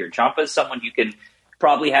was great here. Ciampa is someone you can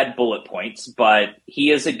probably had bullet points, but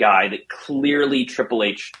he is a guy that clearly Triple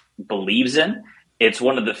H believes in. It's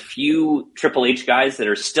one of the few Triple H guys that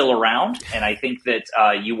are still around, and I think that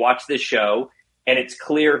you watch this show, and it's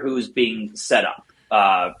clear who's being set up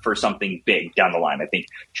for something big down the line. I think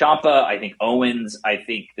Ciampa, I think Owens, I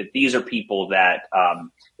think that these are people that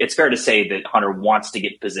it's fair to say that Hunter wants to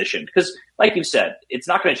get positioned. Because, like you said, it's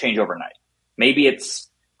not going to change overnight. Maybe it's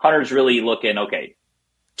Hunter's really looking,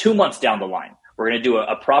 2 months down the line, we're going to do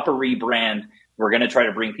a proper rebrand. We're going to try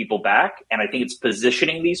to bring people back. And I think it's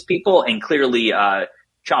positioning these people. And clearly,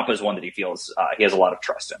 Ciampa is one that he feels he has a lot of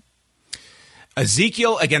trust in.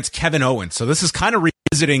 Ezekiel against Kevin Owens. So this is kind of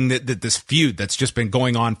revisiting this feud that's just been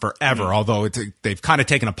going on forever, although they've kind of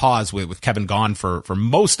taken a pause with Kevin gone for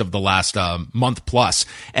most of the last month plus.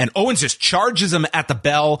 And Owens just charges him at the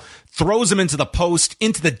bell, throws him into the post,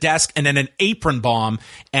 into the desk, and then an apron bomb.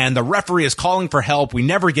 And the referee is calling for help. We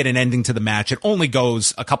never get an ending to the match. It only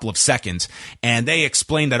goes a couple of seconds. And they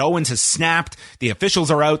explain that Owens has snapped. The officials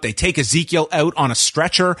are out. They take Ezekiel out on a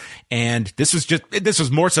stretcher. And this was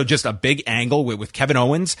more so just a big angle with Kevin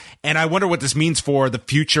Owens. And I wonder what this means for the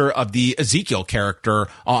future of the Ezekiel character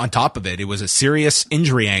on top of it. It was a serious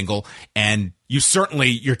injury angle. And your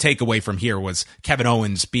takeaway from here was Kevin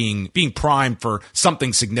Owens being primed for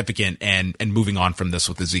something significant and moving on from this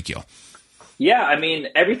with Ezekiel. Yeah, I mean,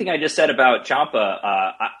 everything I just said about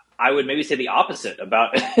Ciampa, I would maybe say the opposite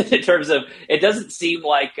about in terms of it doesn't seem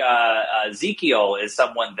like Ezekiel is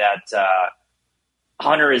someone that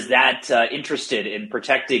Hunter is that interested in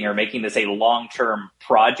protecting or making this a long-term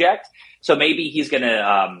project. So maybe he's going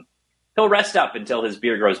to he'll rest up until his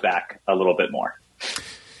beard grows back a little bit more.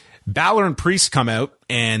 Balor and Priest come out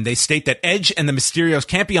and they state that Edge and the Mysterios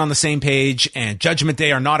can't be on the same page and Judgment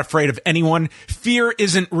Day are not afraid of anyone. Fear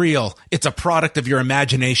isn't real. It's a product of your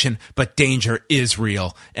imagination, but danger is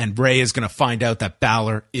real. And Rey is going to find out that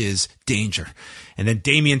Balor is danger. And then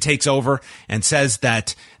Damian takes over and says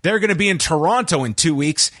that they're going to be in Toronto in 2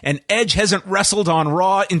 weeks, and Edge hasn't wrestled on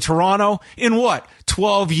Raw in Toronto in what,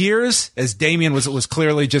 12 years? As Damian was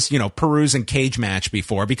clearly just, perusing Cage Match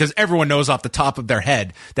before, because everyone knows off the top of their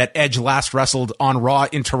head that Edge last wrestled on Raw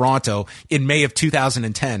in Toronto in May of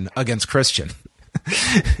 2010 against Christian.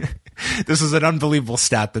 This is an unbelievable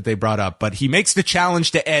stat that they brought up, but he makes the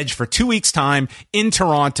challenge to Edge for 2 weeks' time in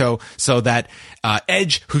Toronto so that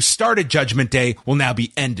Edge, who started Judgment Day, will now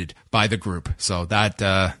be ended by the group. So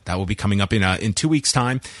that will be coming up in 2 weeks'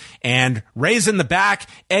 time. And Rey's in the back.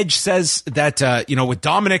 Edge says that, with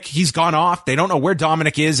Dominic, he's gone off. They don't know where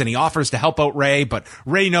Dominic is, and he offers to help out Rey, but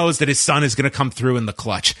Rey knows that his son is going to come through in the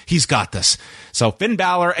clutch. He's got this. So Finn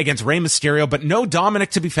Balor against Rey Mysterio, but no Dominic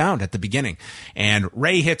to be found at the beginning. And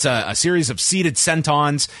Rey hits a series of seated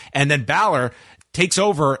sentons, and then Balor takes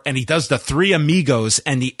over and he does the Three Amigos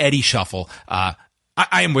and the Eddie Shuffle.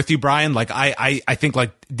 I am with you, Brian. Like, I think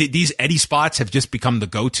like these Eddie spots have just become the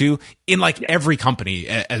go-to in like every company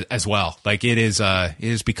as well. Like it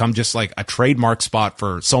has become just like a trademark spot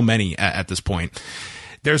for so many at this point.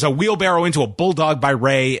 There's a wheelbarrow into a bulldog by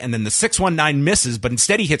Rey, and then the 619 misses, but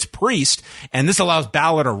instead he hits Priest, and this allows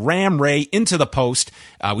Balor to ram Rey into the post.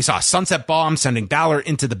 We saw a sunset bomb sending Balor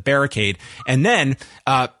into the barricade, and then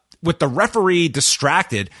with the referee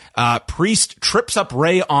distracted, Priest trips up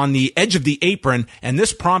Rey on the edge of the apron, and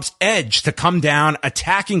this prompts Edge to come down,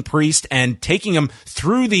 attacking Priest and taking him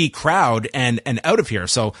through the crowd and out of here.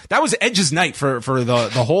 So that was Edge's night for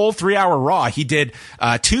the whole 3-hour Raw. He did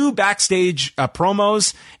 2 backstage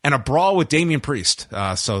promos and a brawl with Damian Priest.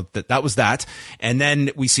 So that was that. And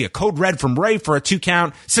then we see a code red from Rey for a 2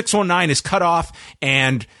 count. 619 is cut off,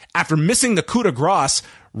 and after missing the coup de grace,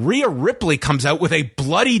 Rhea Ripley comes out with a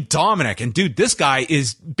bloody Dominic. And dude, this guy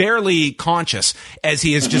is barely conscious as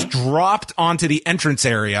he is just dropped onto the entrance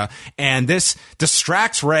area. And this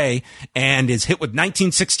distracts Rey and is hit with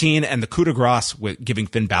 1916 and the coup de grace, with giving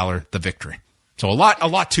Finn Balor the victory. So a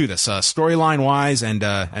lot to this, storyline wise and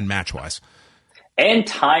match wise. And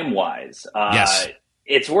time wise. Yes.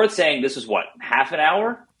 It's worth saying this was what, half an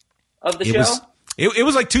hour of the show? It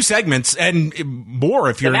was like 2 segments and more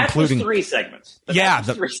if you're including 3 segments.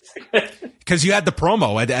 Because you had the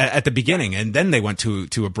promo at the beginning, and then they went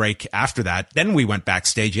to a break after that. Then we went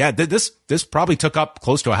backstage. Yeah, this probably took up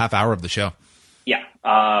close to a half hour of the show. Yeah.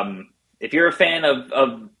 If you're a fan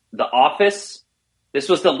of The Office, this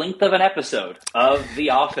was the length of an episode of The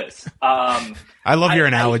Office. I love your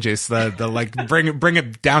analogies. The like bring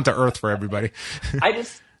it down to earth for everybody.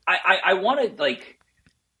 I wanted like.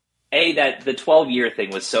 That the 12-year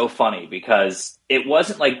thing was so funny because it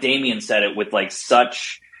wasn't like Damian said it with like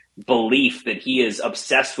such belief that he is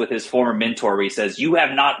obsessed with his former mentor where he says, you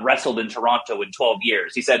have not wrestled in Toronto in 12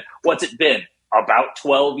 years. He said, what's it been? About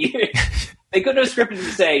 12 years. They couldn't have scripted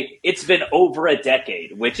to say it's been over a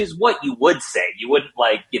decade, which is what you would say. You wouldn't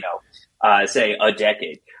say a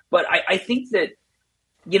decade. But I think that,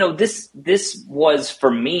 this was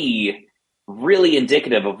for me really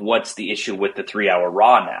indicative of what's the issue with the 3-hour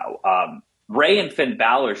Raw now. Rey and Finn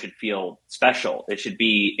Balor should feel special. It should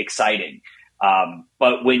be exciting.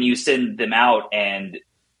 But when you send them out and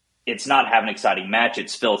it's not have an exciting match,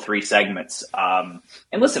 it's still 3 segments. And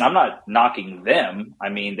listen, I'm not knocking them. I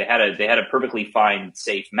mean, they had a perfectly fine,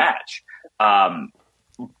 safe match.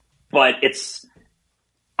 But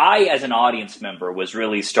I, as an audience member, was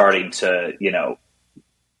really starting to,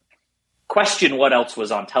 question what else was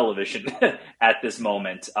on television at this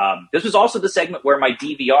moment. This was also the segment where my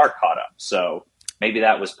DVR caught up. So maybe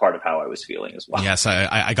that was part of how I was feeling as well. Yes,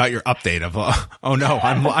 I got your update of oh no,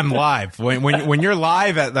 I'm live. When you're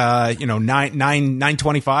live at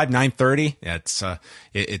 9:25, 9:30,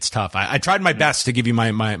 it's tough. I tried my best to give you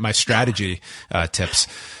my strategy tips,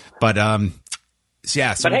 but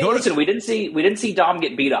yeah. So but hey, listen, we didn't see Dom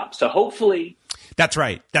get beat up, so hopefully. That's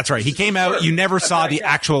right. He came out. You never saw the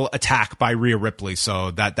actual attack by Rhea Ripley,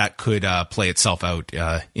 so that could play itself out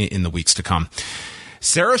in the weeks to come.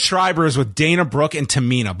 Sarah Schreiber is with Dana Brooke and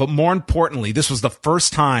Tamina, but more importantly, this was the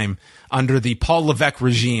first time under the Paul Levesque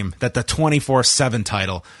regime that the 24/7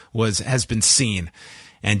 title has been seen.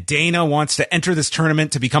 And Dana wants to enter this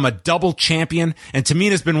tournament to become a double champion, and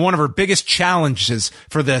Tamina's been one of her biggest challenges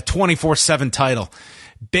for the 24/7 title.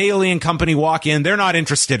 Bayley and company walk in. They're not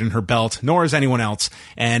interested in her belt, nor is anyone else.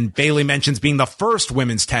 And Bayley mentions being the first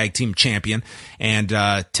women's tag team champion. And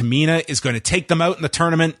Tamina is going to take them out in the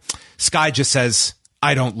tournament. Sky just says,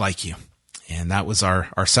 I don't like you. And that was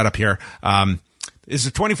our setup here. Is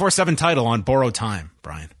the 24/7 title on borrowed time,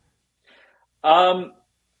 Brian? I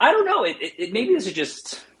don't know. It maybe this is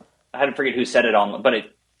just, I had to forget who said it on, but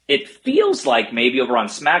it feels like maybe over on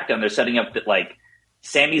SmackDown they're setting up that like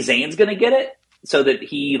Sami Zayn's going to get it. So that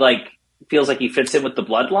he feels like he fits in with the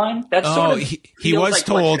bloodline. That's sort of he was like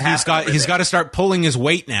told he's got to start pulling his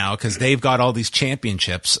weight now because they've got all these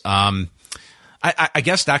championships. I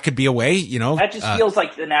guess that could be a way, That just feels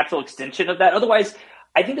like the natural extension of that. Otherwise,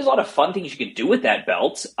 I think there's a lot of fun things you could do with that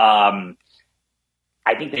belt. I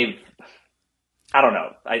think I don't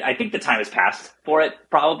know. I think the time has passed for it.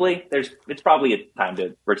 Probably it's probably a time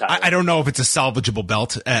to retire. I don't know if it's a salvageable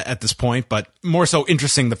belt at this point, but more so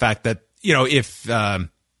interesting the fact that. If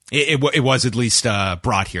it was at least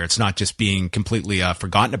brought here, it's not just being completely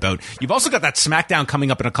forgotten about. You've also got that SmackDown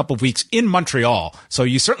coming up in a couple of weeks in Montreal, so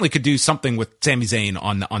you certainly could do something with Sami Zayn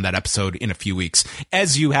on that episode in a few weeks.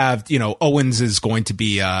 As you have, Owens is going to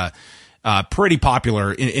be pretty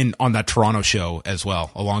popular on that Toronto show as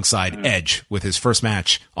well, alongside Edge with his first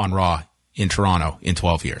match on Raw in Toronto in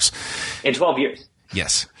 12 years. In 12 years,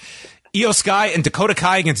 yes. Io Sky and Dakota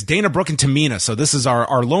Kai against Dana Brooke and Tamina. So this is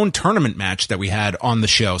our lone tournament match that we had on the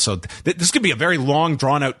show. So this could be a very long,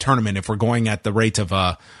 drawn-out tournament if we're going at the rate of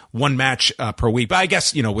one match per week. But I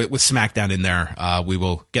guess, with SmackDown in there, we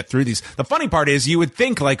will get through these. The funny part is you would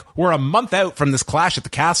think, we're a month out from this Clash at the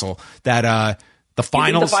Castle, that the finals...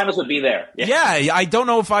 You think the finals would be there. Yeah, I don't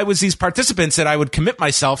know if I was these participants that I would commit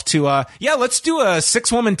myself to, let's do a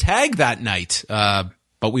 6-woman tag that night.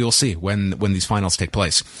 But we will see when these finals take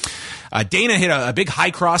place. Dana hit a big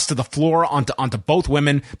high cross to the floor onto both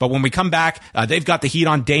women, but when we come back, they've got the heat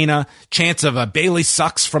on Dana. Chance of Bayley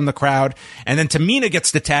sucks from the crowd, and then Tamina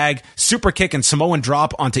gets the tag, super kick and Samoan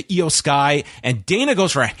drop onto Io Sky, and Dana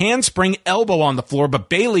goes for a handspring elbow on the floor, but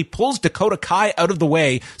Bayley pulls Dakota Kai out of the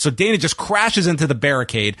way, so Dana just crashes into the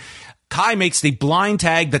barricade. Kai makes the blind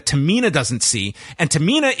tag that Tamina doesn't see, and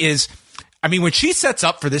Tamina is... when she sets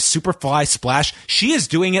up for this Superfly splash, she is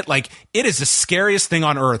doing it like it is the scariest thing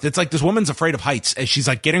on earth. It's like this woman's afraid of heights as she's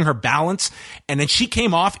getting her balance. And then she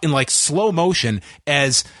came off in slow motion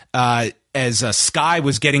as Sky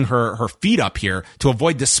was getting her feet up here to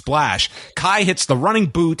avoid the splash. Kai hits the running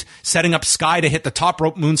boot, setting up Sky to hit the top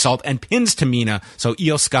rope moonsault and pins Tamina. So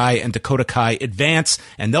Io Sky and Dakota Kai advance,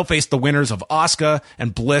 and they'll face the winners of Asuka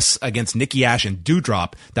and Bliss against Nikki Ash and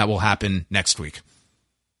Doudrop. That will happen next week.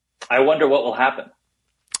 I wonder what will happen.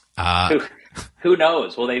 Who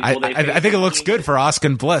knows? Will they? I think it looks good for Asuka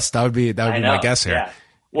and Bliss. That would be my guess here. Yeah.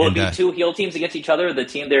 Will it be two heel teams against each other? The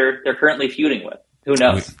team they're currently feuding with. Who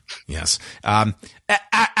knows? Yes.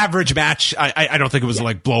 Average match. I don't think it was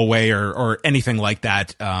blow away or anything like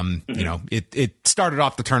that. It started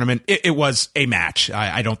off the tournament. It was a match.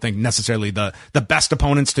 I don't think necessarily the best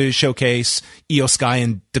opponents to showcase Io Sky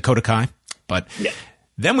and Dakota Kai, but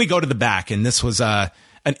then we go to the back, and this was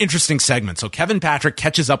an interesting segment. So Kevin Patrick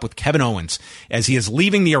catches up with Kevin Owens as he is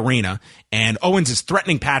leaving the arena, and Owens is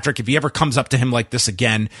threatening Patrick if he ever comes up to him like this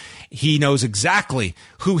again. He knows exactly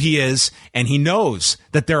who he is, and he knows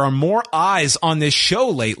that there are more eyes on this show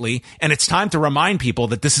lately, and it's time to remind people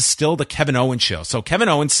that this is still the Kevin Owens show. So Kevin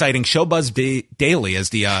Owens citing Showbuzz Daily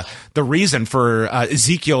as the reason for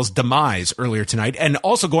Ezekiel's demise earlier tonight, and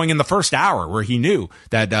also going in the first hour where he knew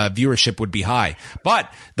that viewership would be high.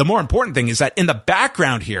 But the more important thing is that in the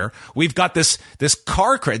background here, we've got this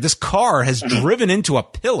car crash. This car has driven into a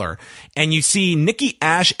pillar, and you see Nikki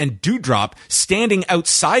Ash and Doudrop standing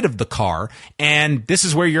outside of the car, and this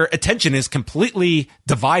is where your attention is completely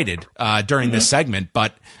divided during this segment.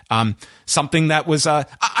 But something that was,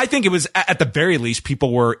 I think it was at the very least,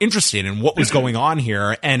 people were interested in what was going on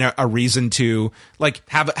here, and a reason to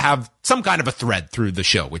have some kind of a thread through the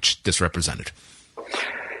show, which this represented.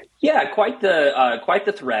 Yeah, quite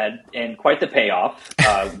the thread and quite the payoff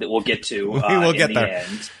that we'll get to. We will get there.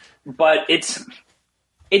 End. But it's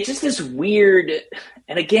just this weird.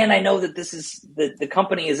 And again, I know that this is the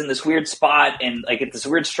company is in this weird spot and like it's this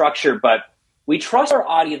weird structure, but we trust our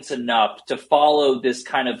audience enough to follow this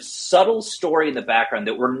kind of subtle story in the background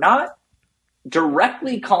that we're not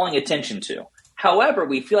directly calling attention to. However,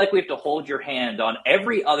 we feel like we have to hold your hand on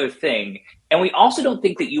every other thing, and we also don't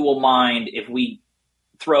think that you will mind if we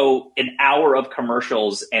throw an hour of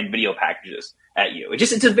commercials and video packages at you.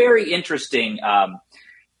 It's a very interesting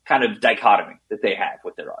kind of dichotomy that they have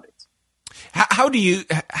with their audience. How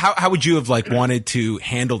would you have like wanted to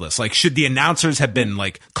handle this? Like, should the announcers have been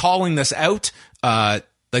like calling this out?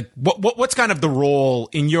 Like what's kind of the role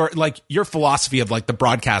in your philosophy of like the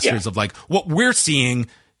broadcasters of like what we're seeing?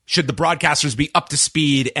 Should the broadcasters be up to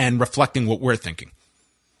speed and reflecting what we're thinking?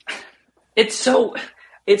 It's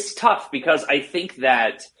tough because I think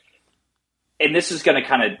that, and this is going to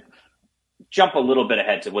kind of jump a little bit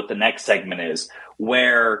ahead to what the next segment is,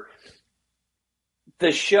 where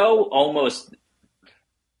the show almost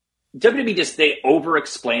WWE they over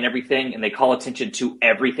explain everything and they call attention to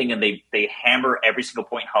everything and they hammer every single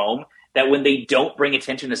point home, that when they don't bring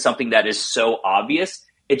attention to something that is so obvious,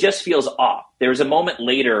 it just feels off. There's a moment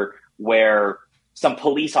later where some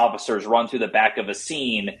police officers run through the back of a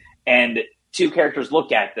scene and two characters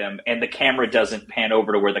look at them and the camera doesn't pan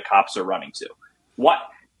over to where the cops are running to. What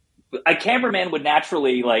a cameraman would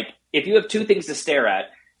naturally, like, if you have two things to stare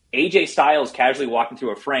at, AJ Styles casually walking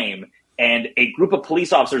through a frame and a group of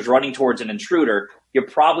police officers running towards an intruder, you're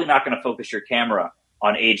probably not going to focus your camera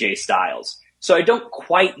on AJ Styles. So I don't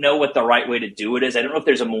quite know what the right way to do it is. I don't know if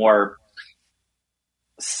there's a more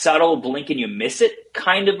subtle blink and you miss it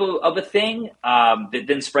kind of a thing that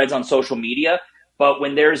then spreads on social media. But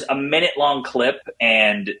when there's a minute-long clip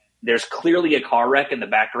and there's clearly a car wreck in the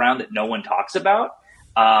background that no one talks about,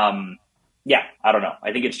 I don't know.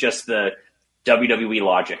 I think it's just the WWE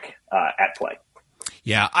logic at play.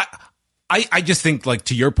 Yeah, I just think, like,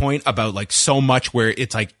 to your point about like so much where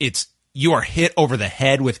it's like you are hit over the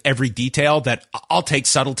head with every detail, that I'll take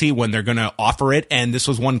subtlety when they're going to offer it. And this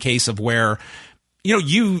was one case of where, you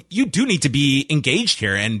know, you do need to be engaged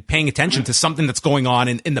here and paying attention to something that's going on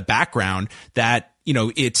in the background that, you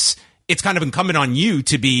know, it's kind of incumbent on you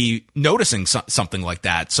to be noticing something like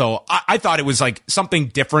that. So I thought it was like something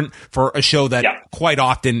different for a show that quite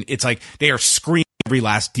often it's like they are screaming every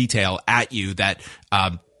last detail at you, that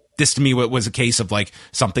this to me was a case of like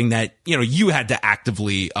something that, you know, you had to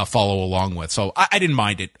actively follow along with. So I didn't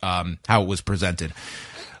mind it, how it was presented.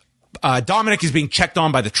 Dominic is being checked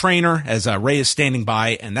on by the trainer as Rey is standing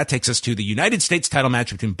by, and that takes us to the United States title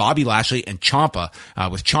match between Bobby Lashley and Ciampa,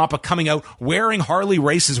 with Ciampa coming out wearing Harley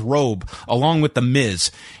Race's robe along with The Miz.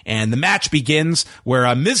 And the match begins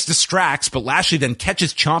where Miz distracts, but Lashley then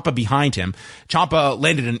catches Ciampa behind him. Ciampa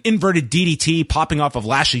landed an inverted DDT popping off of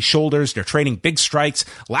Lashley's shoulders. They're trading big strikes.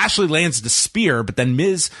 Lashley lands the spear, but then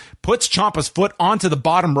Miz puts Ciampa's foot onto the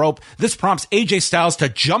bottom rope. This prompts AJ Styles to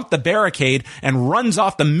jump the barricade and runs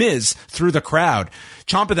off The Miz through the crowd.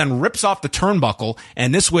 Ciampa then rips off the turnbuckle,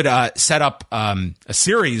 and this would set up a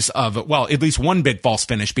series of, well, at least one big false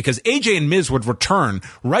finish, because AJ and Miz would return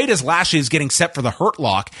right as Lashley is getting set for the Hurt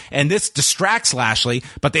Lock, and this distracts Lashley,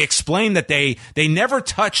 but they explain that they never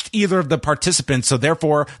touched either of the participants, so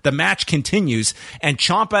therefore the match continues, and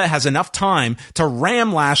Ciampa has enough time to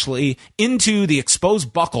ram Lashley into the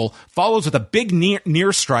exposed buckle, follows with a big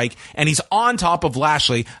near strike, and he's on top of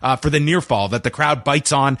Lashley for the near fall that the crowd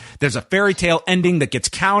bites on. There's a fairy tale ending that gets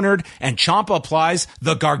countered, and Ciampa applies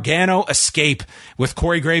the Gargano escape, with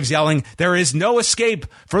Corey Graves yelling, "There is no escape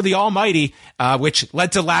for the Almighty," which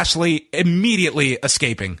led to Lashley immediately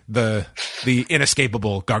escaping the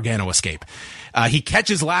inescapable Gargano escape. He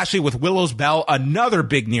catches Lashley with Willow's Bell, another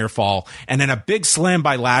big near fall, and then a big slam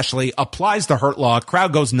by Lashley, applies the Hurt Lock,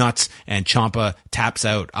 crowd goes nuts, and Ciampa taps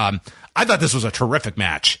out. I thought this was a terrific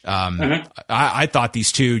match. I thought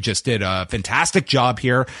these two just did a fantastic job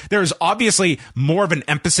here. There's obviously more of an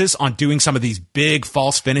emphasis on doing some of these big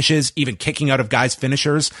false finishes, even kicking out of guys'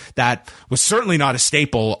 finishers. That was certainly not a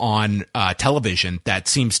staple on television. That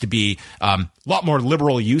seems to be a lot more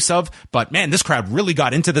liberal use of. But man, this crowd really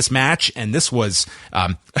got into this match, and this was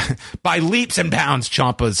by leaps and bounds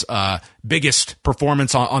Ciampa's biggest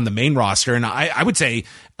performance on the main roster. And I would say,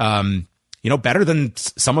 better than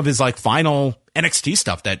some of his like final NXT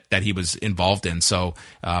stuff that he was involved in. So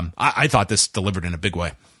I thought this delivered in a big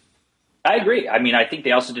way. I agree. I mean, I think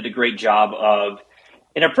they also did a great job of,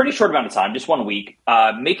 in a pretty short amount of time, just 1 week,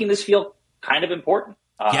 making this feel kind of important.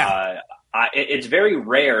 It's very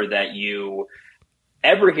rare that you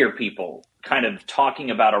ever hear people kind of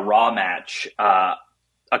talking about a Raw match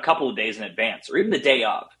a couple of days in advance, or even the day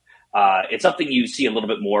of. It's something you see a little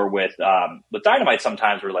bit more with Dynamite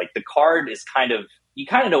sometimes, where like the card is you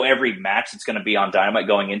kind of know every match that's going to be on Dynamite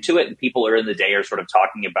going into it, and people early in the day are sort of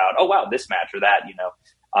talking about, oh wow, this match or that,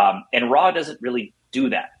 and Raw doesn't really do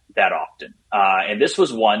that often. And this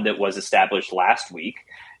was one that was established last week.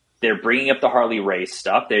 They're bringing up the Harley Race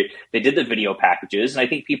stuff. They did the video packages, and I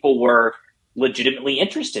think people were legitimately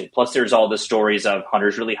interested. Plus, there's all the stories of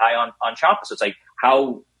Hunter's really high on Ciampa. So it's like,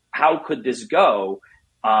 how could this go?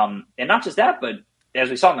 And not just that, but as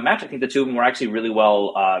we saw in the match, I think the two of them were actually really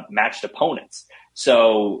well matched opponents.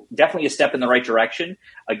 So definitely a step in the right direction.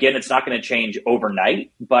 Again, it's not going to change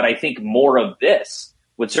overnight, but I think more of this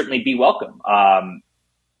would certainly be welcome.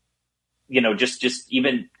 Just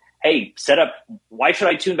even, hey, set up, why should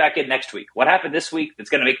I tune back in next week? What happened this week that's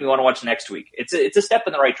going to make me want to watch next week? It's a step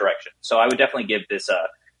in the right direction. So I would definitely give this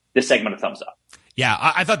segment a thumbs up. Yeah,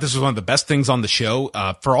 I thought this was one of the best things on the show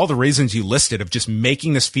for all the reasons you listed, of just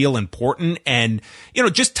making this feel important and,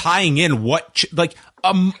 just tying in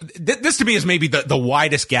this to me is maybe the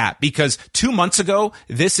widest gap, because 2 months ago,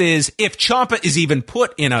 this is, if Ciampa is even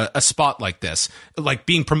put in a spot like this, like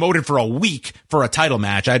being promoted for a week for a title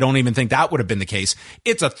match, I don't even think that would have been the case.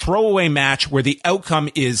 It's a throwaway match where the outcome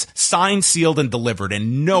is signed, sealed, and delivered,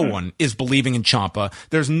 and no one is believing in Ciampa.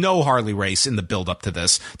 There's no Harley Race in the build up to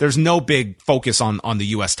this. There's no big focus on the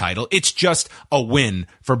U.S. title. It's just a win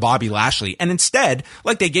for Bobby Lashley. And instead,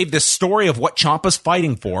 like, they gave this story of what Ciampa's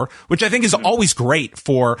fighting for, which I think is always great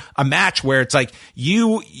for a match where it's like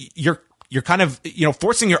you're kind of,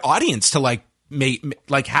 forcing your audience to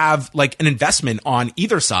have like an investment on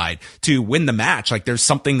either side to win the match. Like, there's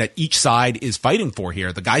something that each side is fighting for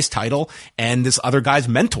here, the guy's title and this other guy's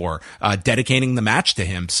mentor, dedicating the match to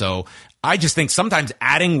him. So I just think sometimes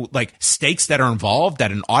adding like stakes that are involved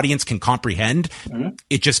that an audience can comprehend,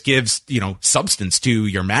 it just gives, substance to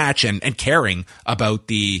your match and caring about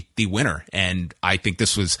the winner. And I think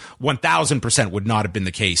this was 1000% would not have been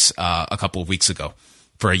the case a couple of weeks ago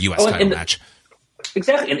for a U.S. title match.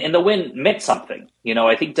 Exactly. And the win meant something.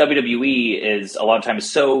 I think WWE is a lot of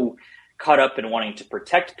times so caught up in wanting to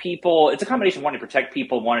protect people. It's a combination of wanting to protect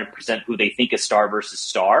people, wanting to present who they think is star versus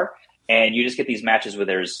star. And you just get these matches where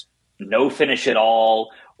there's no finish at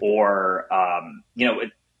all, or,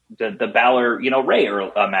 the Balor, Ray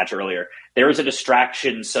match earlier, there was a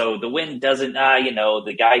distraction. So the win doesn't,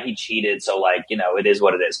 the guy, he cheated. So it is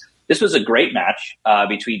what it is. This was a great match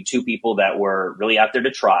between two people that were really out there to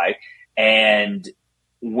try. And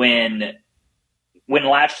when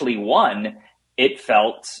Lashley won, it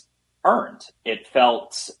felt earned. It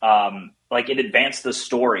felt like it advanced the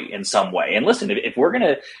story in some way. And listen, if we're going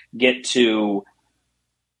to get to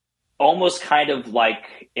almost kind of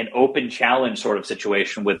like an open challenge sort of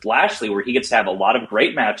situation with Lashley, where he gets to have a lot of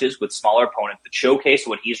great matches with smaller opponents that showcase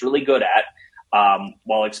what he's really good at,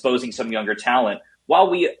 while exposing some younger talent, while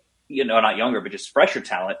we, not younger, but just fresher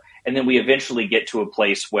talent. And then we eventually get to a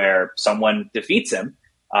place where someone defeats him.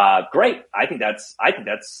 Great. I think that's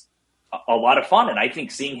a lot of fun. And I think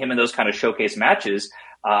seeing him in those kind of showcase matches,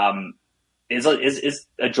 is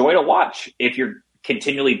a joy to watch if you're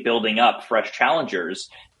continually building up fresh challengers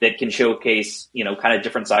that can showcase, kind of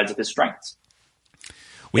different sides of his strengths.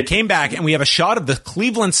 We came back and we have a shot of the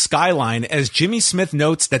Cleveland skyline as Jimmy Smith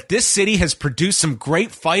notes that this city has produced some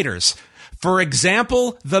great fighters. For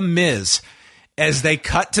example, The Miz. As they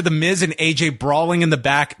cut to The Miz and AJ brawling in the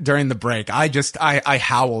back during the break. I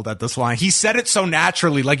howled at this line. He said it so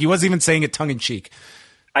naturally, like he wasn't even saying it tongue in cheek.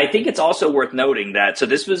 I think it's also worth noting that, so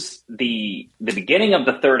this was the beginning of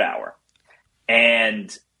the third hour.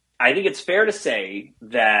 And I think it's fair to say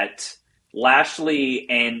that Lashley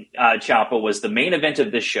and Ciampa was the main event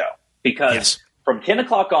of this show, because from 10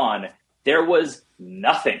 o'clock on, there was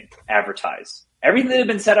nothing advertised. Everything that had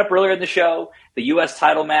been set up earlier in the show, the U.S.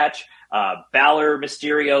 title match, Balor,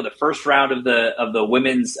 Mysterio, the first round of the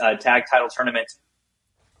women's tag title tournament,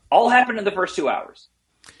 all happened in the first 2 hours.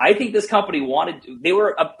 I think this company they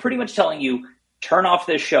were pretty much telling you, turn off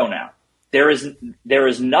this show now. There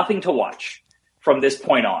is nothing to watch from this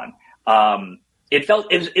point on.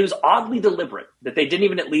 It was oddly deliberate that they didn't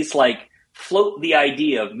even at least float the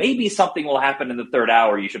idea of maybe something will happen in the third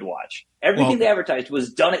hour you should watch. Everything they advertised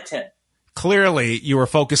was done at 10. Clearly, you were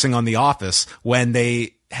focusing on The Office when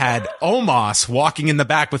they had Omos walking in the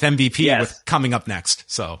back with MVP with coming up next.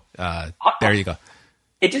 So there you go.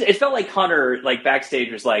 It felt like Hunter,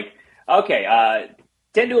 backstage, was like, okay,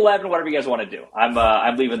 10 to 11, whatever you guys want to do.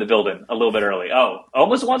 I'm leaving the building a little bit early. Oh,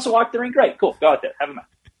 Omos wants to walk the ring? Great, cool. Go out there. Have a match.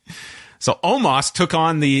 So Omos took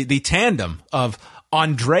on the tandem of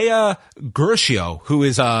Andrea Gurcio, who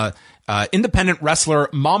is independent wrestler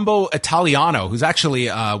Mambo Italiano, who's actually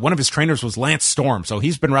one of his trainers was Lance Storm, so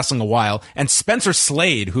he's been wrestling a while, and Spencer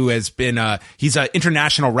Slade, who has been he's an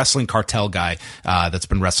international wrestling cartel guy that's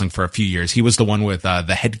been wrestling for a few years. He was the one with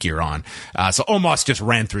the headgear on. So Omos just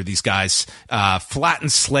ran through these guys,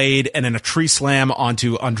 flattened Slade, and then a tree slam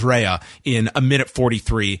onto Andrea in a minute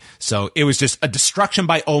 43. So it was just a destruction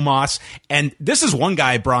by Omos. And this is one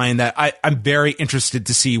guy, Brian, that I'm very interested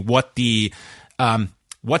to see what the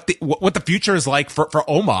future is like for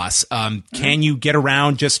Omos. Can you get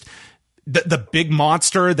around just the big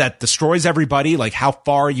monster that destroys everybody? Like how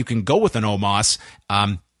far you can go with an Omos?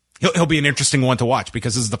 He'll be an interesting one to watch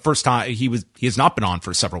because this is the first time he has not been on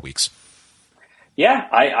for several weeks. Yeah,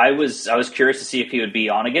 I was curious to see if he would be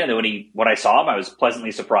on again. When I saw him, I was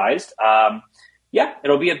pleasantly surprised. Yeah,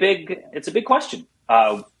 it's a big question.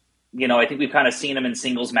 I think we've kind of seen him in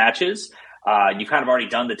singles matches. You've kind of already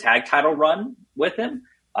done the tag title run with him.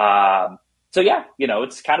 So yeah,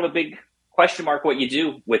 it's kind of a big question mark what you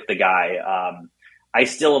do with the guy. I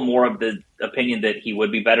still am more of the opinion that he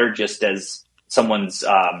would be better just as someone's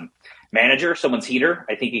manager, someone's heater.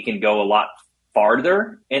 I think he can go a lot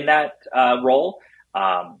farther in that role.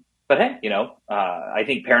 But hey, I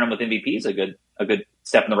think pairing him with MVP is a good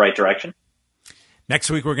step in the right direction. Next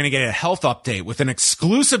week, we're going to get a health update with an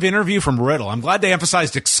exclusive interview from Riddle. I'm glad they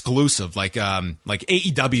emphasized exclusive. Like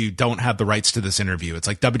AEW don't have the rights to this interview. It's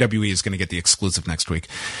like WWE is going to get the exclusive next week.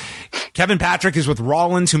 Kevin Patrick is with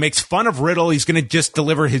Rollins, who makes fun of Riddle. He's going to just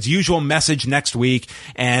deliver his usual message next week,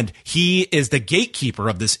 and he is the gatekeeper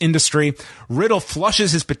of this industry. Riddle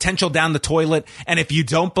flushes his potential down the toilet, and if you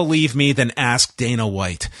don't believe me, then ask Dana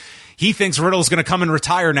White. He thinks Riddle's going to come and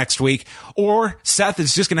retire next week, or Seth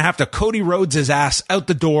is just going to have to Cody Rhodes his ass out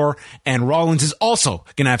the door, and Rollins is also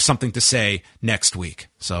going to have something to say next week.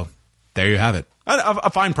 So there you have it. A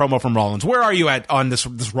fine promo from Rollins. Where are you at on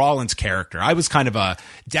this Rollins character? I was kind of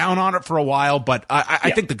down on it for a while, but I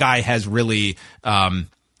think the guy has really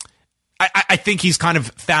I think he's kind of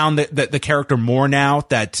found the character more now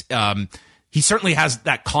that he certainly has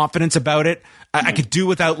that confidence about it. I could do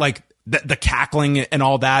without like the cackling and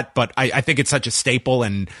all that, but I think it's such a staple,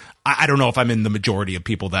 and I don't know if I'm in the majority of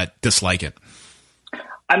people that dislike it.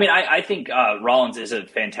 I mean, I think Rollins is a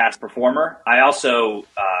fantastic performer. I also,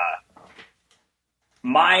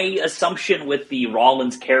 my assumption with the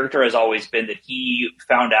Rollins character has always been that he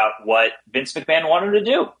found out what Vince McMahon wanted to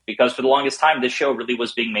do, because for the longest time, this show really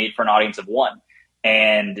was being made for an audience of one.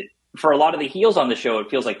 And for a lot of the heels on the show, it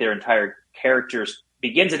feels like their entire characters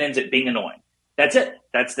begins and ends at being annoying. That's it.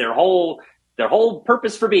 That's their whole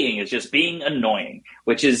purpose for being is just being annoying,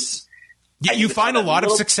 which is. Yeah, you find a lot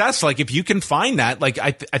of success. Like if you can find that, like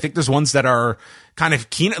I think there's ones that are kind of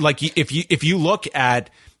keen. Like if you look at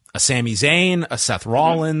a Sami Zayn, a Seth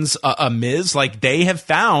Rollins, a Miz, like they have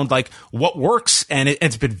found like what works, and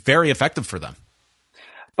it's been very effective for them.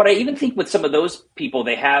 But I even think with some of those people,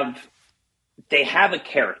 they have a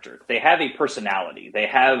character, they have a personality, they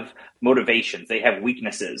have motivations, they have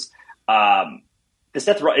weaknesses. The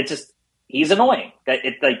Seth Rollins, he's annoying.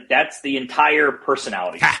 That's the entire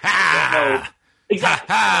personality. I don't know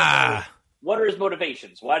exactly. What are his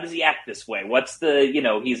motivations? Why does he act this way? What's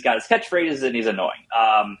he's got his catchphrases and he's annoying.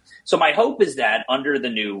 So my hope is that under the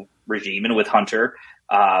new regime and with Hunter,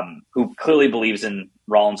 who clearly believes in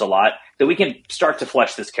Rollins a lot, that we can start to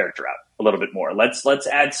flesh this character out a little bit more. Let's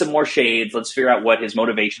add some more shades. Let's figure out what his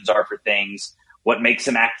motivations are for things, what makes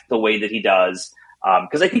him act the way that he does.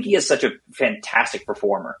 Because I think he is such a fantastic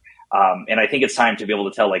performer. And I think it's time to be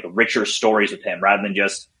able to tell like richer stories with him rather than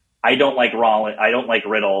just, I don't like Rollins, I don't like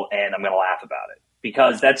Riddle, and I'm going to laugh about it,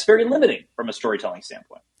 because that's very limiting from a storytelling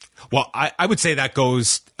standpoint. Well, I would say that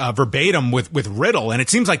goes verbatim with Riddle, and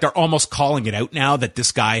it seems like they're almost calling it out now that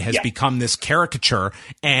this guy has become this caricature.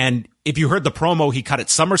 And if you heard the promo he cut at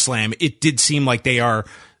SummerSlam, it did seem like they are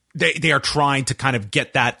trying to kind of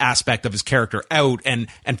get that aspect of his character out and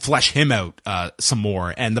flesh him out some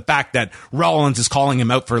more. And the fact that Rollins is calling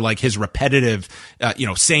him out for like his repetitive,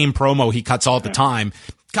 same promo he cuts all the time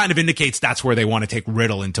kind of indicates that's where they want to take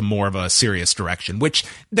Riddle into more of a serious direction, which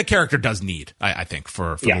the character does need, I think,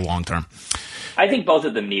 for the long term. I think both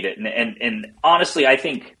of them need it. And honestly, I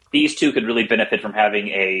think these two could really benefit from having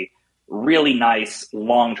a really nice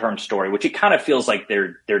long-term story, which it kind of feels like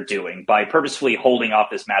they're doing by purposefully holding off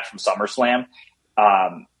this match from SummerSlam.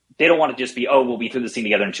 They don't want to just be, we'll be through the scene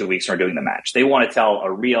together in 2 weeks and we're doing the match. They want to tell a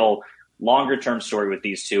real longer-term story with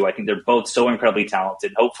these two. I think they're both so incredibly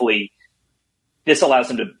talented. Hopefully this allows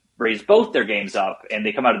them to raise both their games up and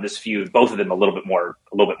they come out of this feud, both of them a little bit more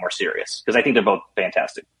serious, because I think they're both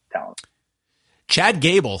fantastic talent. Chad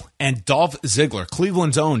Gable and Dolph Ziggler,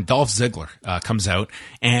 Cleveland's own Dolph Ziggler, comes out,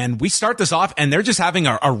 and we start this off, and they're just having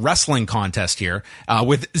a wrestling contest here,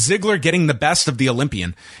 with Ziggler getting the best of the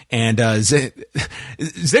Olympian. And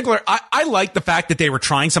Ziggler, I like the fact that they were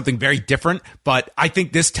trying something very different, but I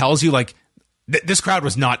think this tells you, like, this crowd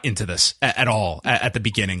was not into this at all at the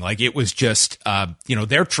beginning. Like, it was just,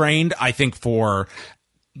 they're trained, I think, for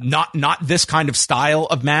not this kind of style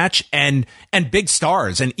of match and big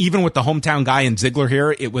stars. And even with the hometown guy in Ziggler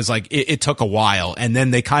here, it was like, it took a while. And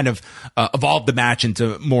then they kind of evolved the match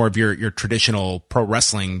into more of your traditional pro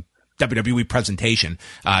wrestling WWE presentation.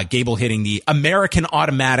 Gable hitting the American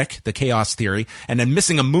Automatic, the Chaos Theory, and then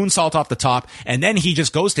missing a moonsault off the top. And then he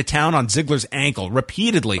just goes to town on Ziggler's ankle,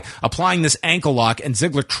 repeatedly applying this ankle lock, and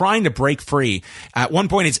Ziggler trying to break free. At one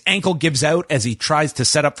point, his ankle gives out as he tries to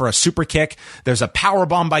set up for a super kick. There's a power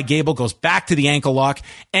bomb by Gable, goes back to the ankle lock,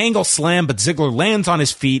 angle slam, but Ziggler lands on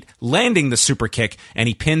his feet, landing the super kick, and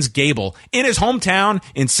he pins Gable in his hometown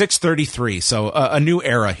in 6:33. So a new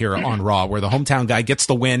era here on Raw, where the hometown guy gets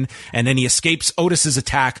the win, and then he escapes Otis's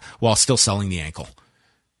attack while still selling the ankle.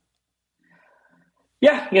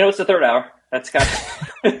 Yeah, it's the third hour. That's kind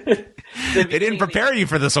of... They didn't prepare you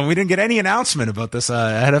for this one. We didn't get any announcement about this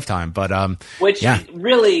ahead of time. But which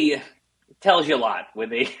really tells you a lot when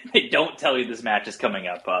they don't tell you this match is coming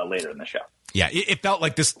up later in the show. Yeah, it felt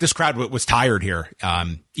like this crowd was tired here,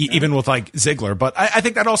 even with like Ziggler. But I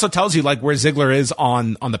think that also tells you like where Ziggler is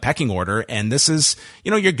on the pecking order. And this is,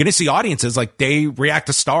 you're going to see audiences like they react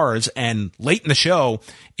to stars, and late in the show,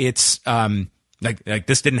 it's like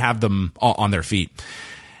this didn't have them on their feet.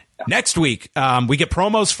 Next week, we get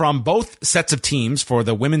promos from both sets of teams for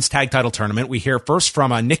the women's tag title tournament. We hear first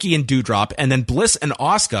from Nikki and Doudrop, and then Bliss and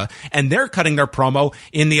Asuka, and they're cutting their promo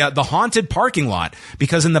in the haunted parking lot,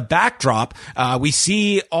 because in the backdrop, we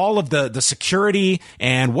see all of the security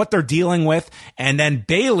and what they're dealing with, and then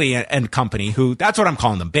Bayley and company, who, that's what I'm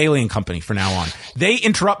calling them, Bayley and company from now on. They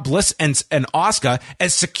interrupt Bliss and Asuka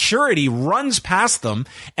as security runs past them,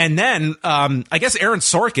 and then I guess Aaron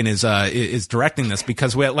Sorkin is directing this,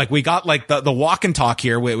 because we got like the walk and talk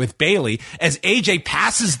here with Bayley as AJ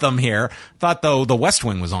passes them here. Thought though the West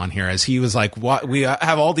Wing was on here, as he was like, "What? We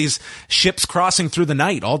have all these ships crossing through the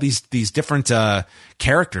night, all these different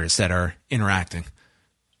characters that are interacting."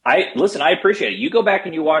 I appreciate it. You go back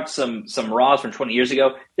and you watch some Raws from 20 years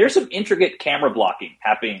ago. There's some intricate camera blocking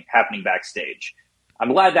happening backstage.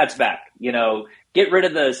 I'm glad that's back. Get rid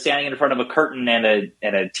of the standing in front of a curtain and a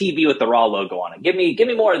TV with the Raw logo on it. Give me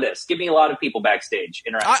more of this. Give me a lot of people backstage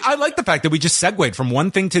interacting. I like the fact that we just segued from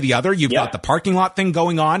one thing to the other. You've got the parking lot thing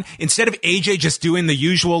going on. Instead of AJ just doing the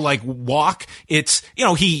usual like walk, it's,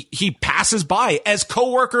 he passes by as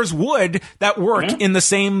coworkers would that work in the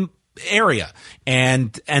same area,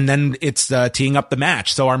 and then it's teeing up the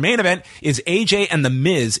match. So our main event is AJ and The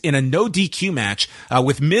Miz in a no DQ match,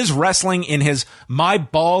 with Miz wrestling in his "My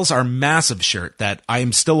Balls Are Massive" shirt that I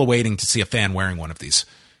am still awaiting to see a fan wearing one of these.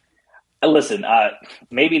 Listen,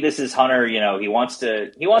 maybe this is Hunter. He wants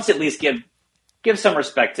to at least give some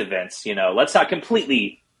respect to Vince. Let's not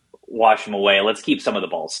completely wash him away. Let's keep some of the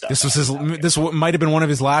ball stuff. This might have been one of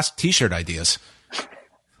his last T-shirt ideas.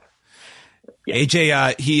 Yeah.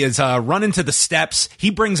 AJ, he is running to the steps.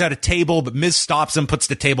 He brings out a table, but Miz stops him, puts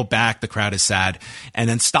the table back. The crowd is sad. And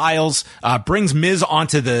then Styles brings Miz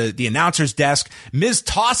onto the announcer's desk. Miz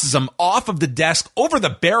tosses him off of the desk over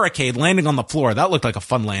the barricade, landing on the floor. That looked like a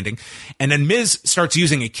fun landing. And then Miz starts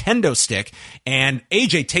using a kendo stick, and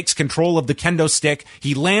AJ takes control of the kendo stick.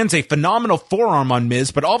 He lands a phenomenal forearm on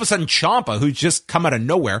Miz, but all of a sudden Ciampa, who's just come out of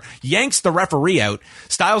nowhere, yanks the referee out.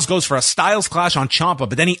 Styles goes for a Styles clash on Ciampa,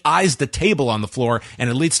 but then he eyes the table on the floor, and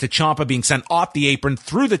it leads to Ciampa being sent off the apron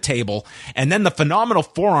through the table. And then the phenomenal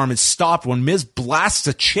forearm is stopped when Miz blasts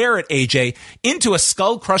a chair at AJ into a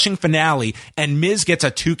skull-crushing finale, and Miz gets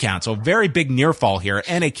a 2 count. So a very big near fall here,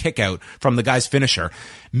 and a kick out from the guy's finisher.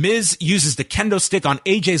 Miz uses the kendo stick on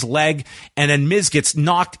AJ's leg, and then Miz gets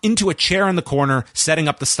knocked into a chair in the corner, setting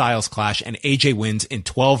up the Styles clash, and AJ wins in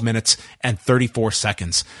 12 minutes and 34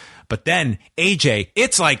 seconds. But then AJ,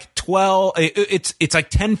 it's like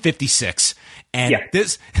 10:56. And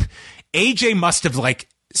this AJ must have like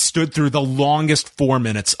stood through the longest 4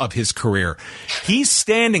 minutes of his career. He's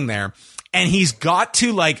standing there, and he's got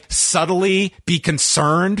to like subtly be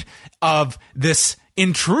concerned of this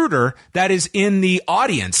intruder that is in the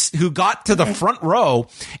audience who got to the front row.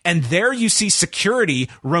 And there you see security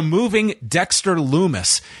removing Dexter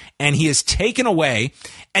Lumis, and he is taken away,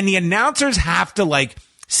 and the announcers have to like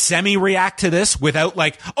semi-react to this without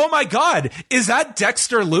like, "Oh my God, is that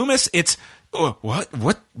Dexter Lumis?" It's, "Oh,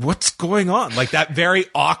 what's going on?" Like that very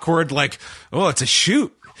awkward, like, "Oh, it's a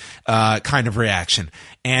shoot." kind of reaction.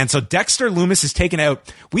 And so Dexter Lumis is taken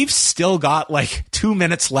out. We've still got like 2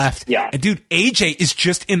 minutes left. Yeah. And dude, AJ is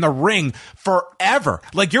just in the ring forever.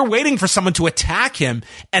 Like you're waiting for someone to attack him.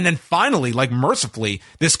 And then finally, like mercifully,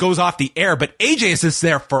 this goes off the air, but AJ is just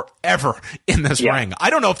there forever in this ring.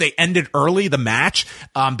 I don't know if they ended early the match,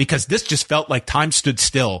 because this just felt like time stood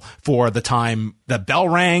still for the time the bell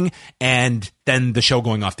rang and then the show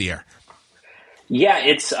going off the air. Yeah.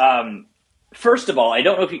 It's, first of all, I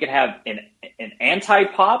don't know if you can have an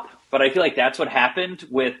anti-pop, but I feel like that's what happened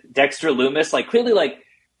with Dexter Lumis. Like clearly, like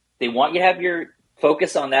they want you to have your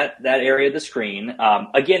focus on that area of the screen.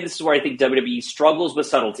 Again, this is where I think WWE struggles with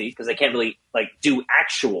subtlety because they can't really like do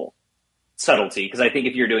actual subtlety. Because I think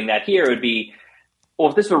if you're doing that here, it would be, well,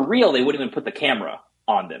 if this were real, they wouldn't even put the camera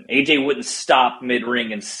on them. AJ wouldn't stop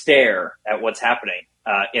mid-ring and stare at what's happening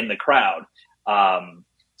in the crowd.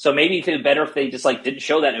 So maybe it'd be better if they just like didn't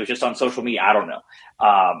show that and it was just on social media. I don't know.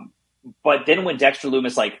 But then when Dexter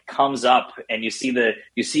Lumis like comes up and you see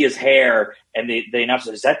his hair and they announce,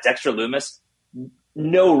 is that Dexter Lumis?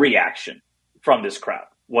 No reaction from this crowd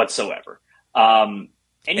whatsoever. And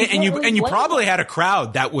you probably had a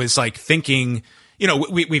crowd that was like thinking, you know,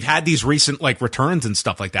 we've had these recent like returns and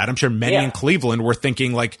stuff like that. I'm sure many in Cleveland were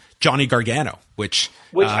thinking like Johnny Gargano, which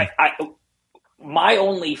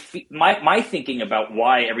my thinking about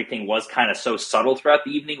why everything was kind of so subtle throughout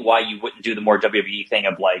the evening, why you wouldn't do the more WWE thing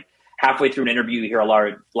of like halfway through an interview, you hear a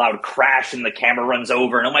loud crash and the camera runs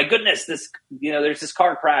over and, oh my goodness, there's this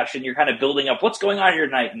car crash and you're kind of building up what's going on here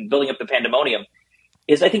tonight and building up the pandemonium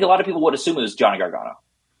is I think a lot of people would assume it was Johnny Gargano.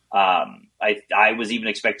 I was even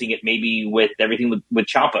expecting it maybe with everything with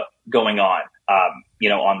Ciampa going on,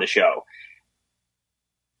 on the show.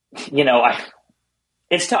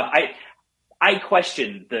 It's tough. I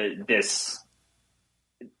question this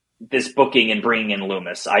booking and bringing in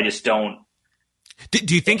Lumis. I just don't.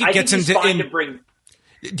 Do you think it gets into?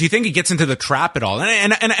 Do you think it gets into the trap at all?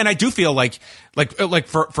 And I do feel like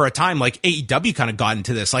for a time like AEW kind of got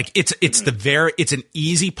into this. Like it's an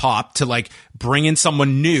easy pop to like bring in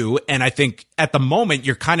someone new. And I think at the moment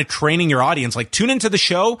you're kind of training your audience. Like tune into the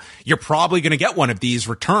show. You're probably going to get one of these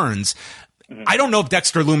returns. I don't know if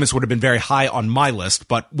Dexter Lumis would have been very high on my list,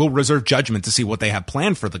 but we'll reserve judgment to see what they have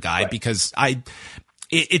planned for the guy because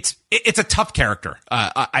it's a tough character,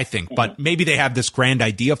 I think, but maybe they have this grand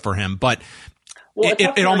idea for him, but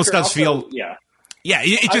it almost does feel,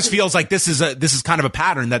 it just feels like this is kind of a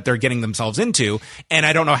pattern that they're getting themselves into. And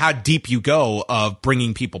I don't know how deep you go of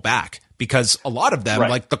bringing people back because a lot of them,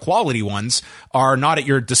 like the quality ones, are not at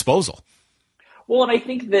your disposal. Well, and I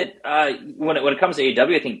think that when it comes to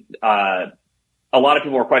AEW, I think a lot of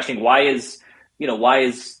people are questioning why is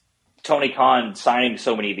Tony Khan signing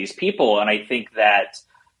so many of these people, and I think that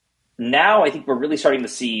now we're really starting to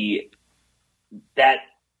see that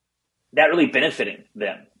really benefiting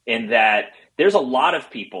them in that there's a lot of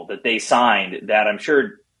people that they signed that I'm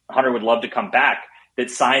sure Hunter would love to come back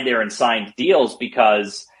that signed there and signed deals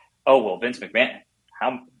because Vince McMahon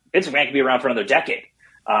can be around for another decade.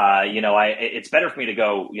 It's better for me to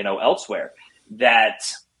go, elsewhere. That,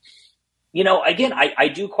 again, I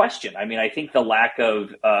do question. I mean, I think the lack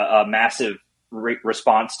of a massive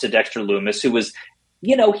response to Dexter Lumis, who was,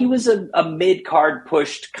 he was a mid-card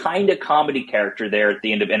pushed kind of comedy character there at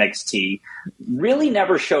the end of NXT, really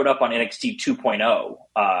never showed up on NXT 2.0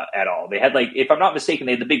 at all. They had if I'm not mistaken,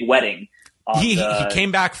 they had the big wedding. He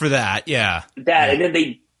came back for that, yeah. And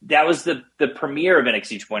then that was the premiere of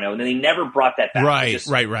NXT 2.0, and then they never brought that back.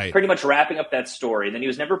 Right. Pretty much wrapping up that story. And then he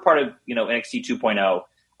was never part of NXT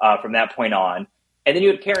 2.0 from that point on. And then you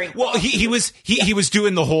had Karrion Kross. Well, he was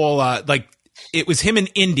doing the whole it was him and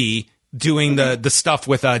Indy doing the stuff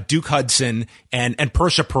with Duke Hudson and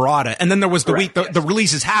Persha Parada, and then there was the week the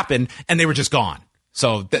releases happened and they were just gone.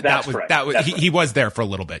 So that was he was there for a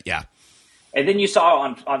little bit, yeah. And then you saw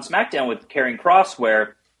on SmackDown with Karrion Kross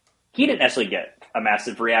where he didn't necessarily get a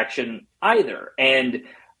massive reaction either. And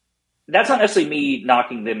that's not necessarily me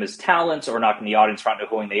knocking them as talents or knocking the audience for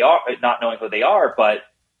not knowing who they are, but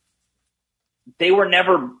they were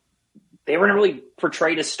never really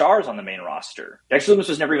portrayed as stars on the main roster. Dexter Lumis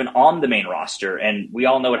was never even on the main roster, and we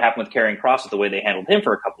all know what happened with Karrion Kross with the way they handled him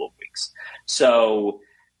for a couple of weeks. So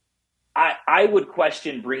I would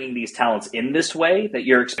question bringing these talents in this way, that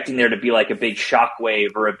you're expecting there to be like a big shockwave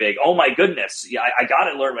or a big, oh my goodness, I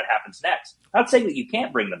got to learn what happens next. Not saying that you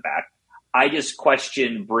can't bring them back. I just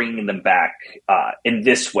question bringing them back in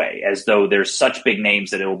this way, as though there's such big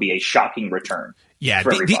names that it will be a shocking return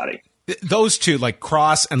for everybody. Those two, like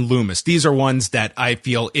Kross and Lumis, these are ones that I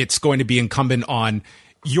feel it's going to be incumbent on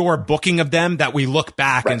your booking of them that we look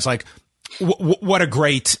back and it's like, what a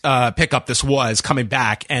great pickup this was coming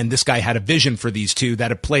back, and this guy had a vision for these two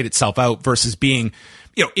that had played itself out versus being,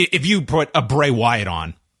 if you put a Bray Wyatt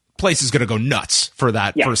on, place is going to go nuts for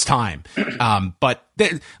that first time. But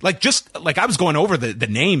just like I was going over the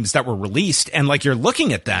names that were released, and like you're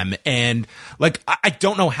looking at them, and like I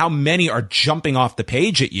don't know how many are jumping off the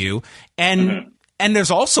page at you, and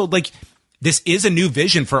there's also like this is a new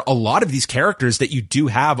vision for a lot of these characters that you do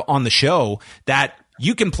have on the show that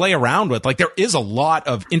you can play around with. Like there is a lot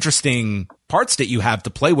of interesting parts that you have to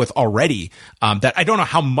play with already, that I don't know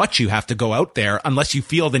how much you have to go out there unless you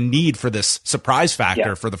feel the need for this surprise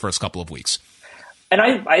factor for the first couple of weeks. And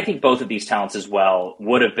I think both of these talents as well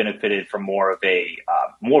would have benefited from more of a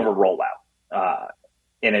rollout,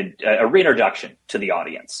 in a reintroduction to the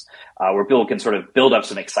audience, where people can sort of build up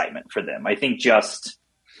some excitement for them. I think just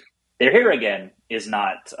they're here again is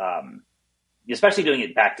not, especially doing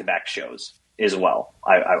it back-to-back shows as well,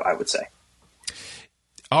 I would say.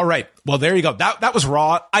 All right. Well, there you go. That was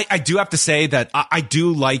Raw. I do have to say that I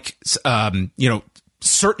do like,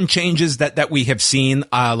 certain changes that we have seen.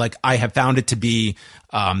 Like I have found it to be,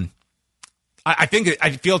 I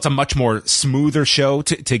feel it's a much more smoother show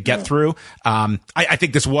to get through. I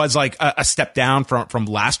think this was like a step down from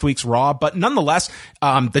last week's Raw, but nonetheless,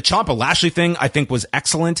 the Ciampa Lashley thing I think was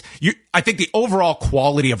excellent. I think the overall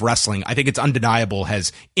quality of wrestling, I think it's undeniable,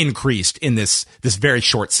 has increased in this very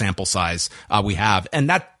short sample size we have, and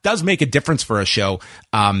that does make a difference for a show.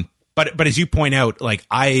 But as you point out, like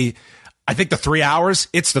I think the 3 hours,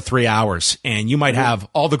 it's the 3 hours, and you might have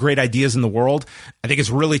all the great ideas in the world. I think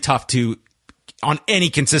it's really tough to, on any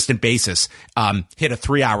consistent basis, hit a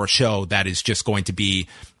 3 hour show that is just going to be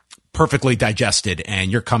perfectly digested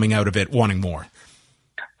and you're coming out of it wanting more.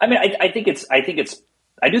 I mean, I do think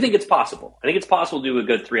it's possible. I think it's possible to do a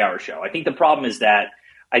good 3 hour show. I think the problem is that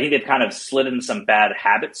I think they've kind of slid in some bad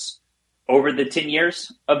habits over the 10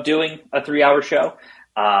 years of doing a 3 hour show.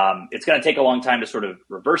 It's going to take a long time to sort of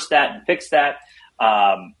reverse that and fix that.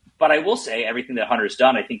 But I will say everything that Hunter's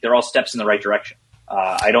done, I think they're all steps in the right direction.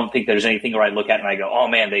 I don't think there's anything where I look at it and I go, oh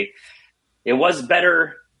man, it was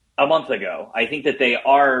better a month ago. I think that they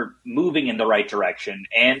are moving in the right direction,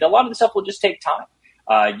 and a lot of the stuff will just take time.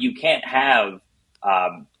 You can't have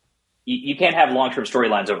long-term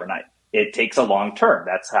storylines overnight. It takes a long term.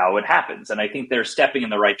 That's how it happens. And I think they're stepping in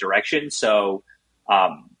the right direction. So,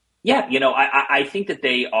 I think that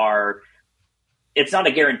they are, it's not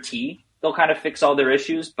a guarantee they'll kind of fix all their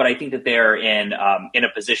issues, but I think that they're in a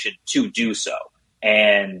position to do so.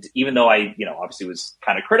 And even though I, obviously was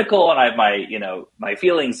kind of critical and I have my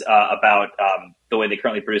feelings about the way they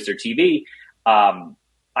currently produce their TV, I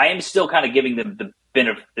am still kind of giving them the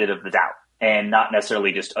benefit of the doubt and not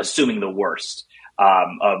necessarily just assuming the worst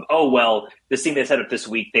this thing they set up this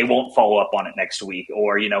week, they won't follow up on it next week.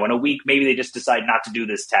 Or, in a week, maybe they just decide not to do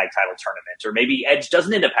this tag title tournament, or maybe Edge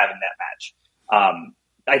doesn't end up having that match.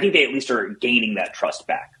 I think they at least are gaining that trust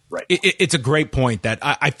back. Right. It's a great point that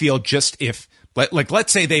I feel just if, like,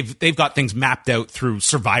 let's say they've got things mapped out through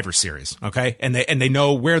Survivor Series, okay, and they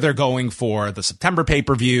know where they're going for the September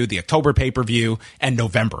pay-per-view, the October pay-per-view, and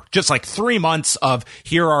November. Just like 3 months of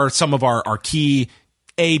here are some of our key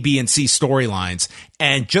A, B, and C storylines,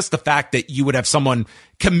 and just the fact that you would have someone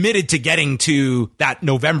committed to getting to that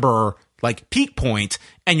November like peak point,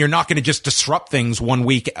 and you're not going to just disrupt things 1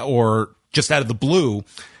 week or just out of the blue.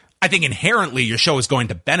 I think inherently your show is going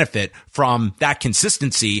to benefit from that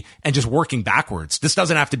consistency and just working backwards. This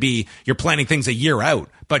doesn't have to be you're planning things a year out,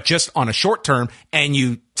 but just on a short term, and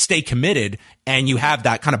you stay committed and you have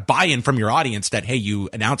that kind of buy-in from your audience that, hey, you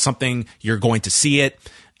announce something, you're going to see it.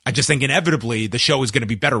 I just think inevitably the show is going to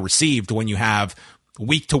be better received when you have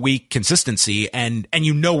week to week consistency and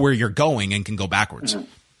you know where you're going and can go backwards. Mm-hmm.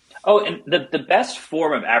 Oh, and the best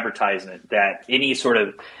form of advertisement that any sort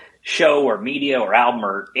of show or media or album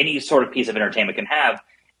or any sort of piece of entertainment can have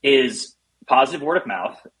is positive word of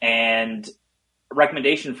mouth and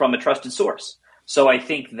recommendation from a trusted source. So I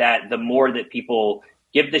think that the more that people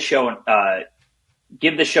give the show a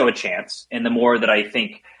chance, and the more that I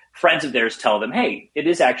think friends of theirs tell them, hey, it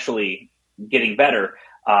is actually getting better.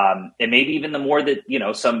 And maybe even the more that,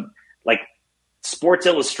 some like Sports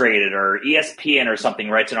Illustrated or ESPN or something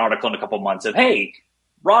writes an article in a couple months of, hey,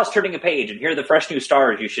 Raw's turning a page, and here are the fresh new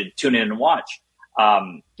stars you should tune in and watch.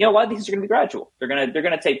 A lot of these are going to be gradual. They're going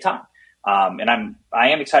to take time. And I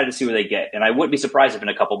am excited to see where they get. And I wouldn't be surprised if in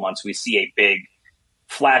a couple months we see a big,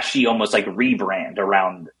 flashy, almost like rebrand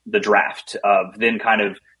around the draft of then kind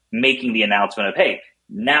of making the announcement of, hey,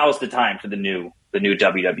 now's the time for the new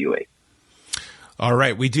WWE. All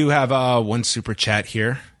right. We do have one super chat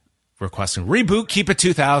here requesting reboot, keep it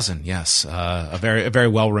 2000. Yes, a very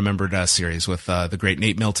well remembered series with the great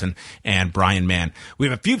Nate Milton and Brian Mann. We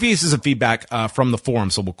have a few pieces of feedback from the forum,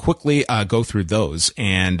 so we'll quickly go through those.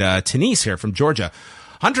 And Denise here from Georgia.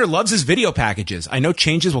 Hunter loves his video packages. I know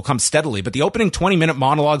changes will come steadily, but the opening 20-minute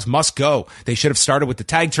monologues must go. They should have started with the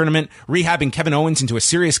tag tournament. Rehabbing Kevin Owens into a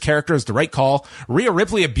serious character is the right call. Rhea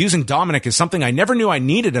Ripley abusing Dominic is something I never knew I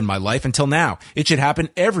needed in my life until now. It should happen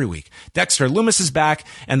every week. Dexter Lumis is back,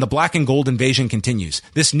 and the black and gold invasion continues.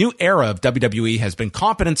 This new era of WWE has been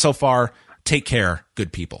competent so far. Take care,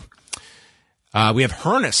 good people. We have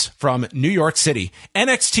Hernus from New York City.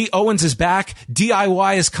 NXT Owens is back.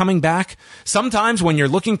 DIY is coming back. Sometimes when you're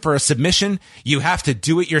looking for a submission, you have to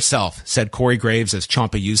do it yourself, said Corey Graves as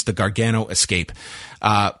Ciampa used the Gargano escape.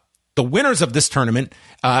 The winners of this tournament,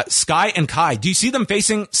 Sky and Kai, do you see them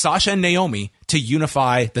facing Sasha and Naomi to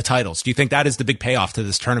unify the titles? Do you think that is the big payoff to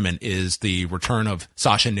this tournament, is the return of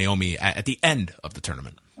Sasha and Naomi at the end of the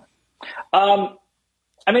tournament? I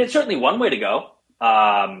mean, it's certainly one way to go.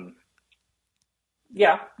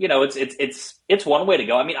 Yeah, it's one way to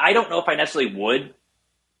go. I mean, I don't know if I necessarily would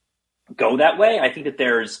go that way. I think that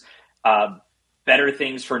there's better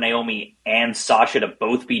things for Naomi and Sasha to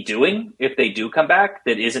both be doing if they do come back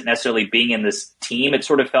that isn't necessarily being in this team. It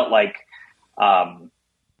sort of felt like, I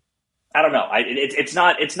don't know. It's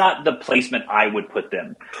not the placement I would put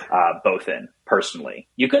them both in personally.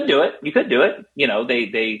 You could do it.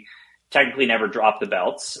 They technically never dropped the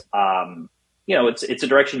belts. It's a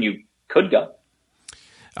direction you could go.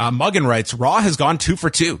 Muggin writes, Raw has gone 2 for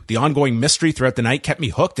 2. The ongoing mystery throughout the night kept me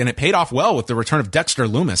hooked, and it paid off well with the return of Dexter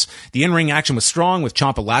Lumis. The in-ring action was strong, with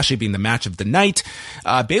Ciampa Lashley being the match of the night.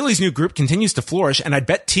 Bayley's new group continues to flourish, and I'd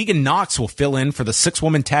bet Tegan Nox will fill in for the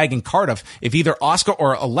 6-woman tag in Cardiff if either Asuka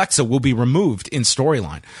or Alexa will be removed in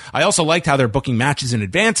storyline. I also liked how they're booking matches in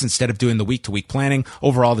advance instead of doing the week-to-week planning.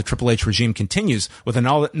 Overall, the Triple H regime continues with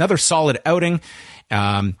another solid outing.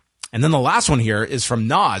 And then the last one here is from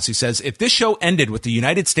Nas, who says, if this show ended with the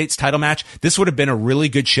United States title match, this would have been a really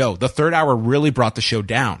good show. The third hour really brought the show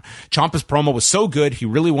down. Ciampa's promo was so good, he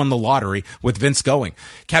really won the lottery with Vince going.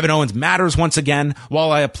 Kevin Owens matters once again.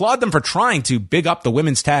 While I applaud them for trying to big up the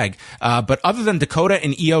women's tag, but other than Dakota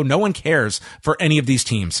and Io, no one cares for any of these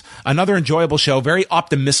teams. Another enjoyable show, very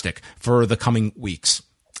optimistic for the coming weeks.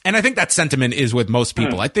 And I think that sentiment is with most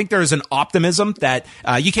people. I think there's an optimism that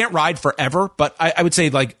you can't ride forever, but I would say,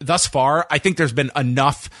 like, thus far, I think there's been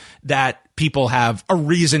enough that people have a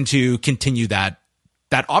reason to continue that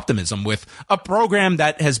optimism with a program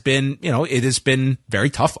that has been, it has been very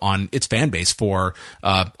tough on its fan base for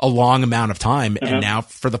a long amount of time. And now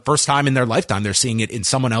for the first time in their lifetime, they're seeing it in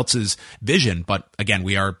someone else's vision. But again,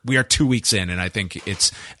 we are 2 weeks in, and I think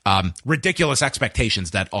it's ridiculous expectations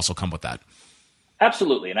that also come with that.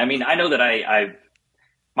 Absolutely. And I mean, I know that I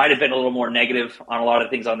might have been a little more negative on a lot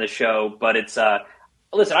of things on this show, but it's,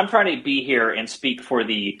 listen, I'm trying to be here and speak for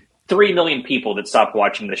the 3 million people that stopped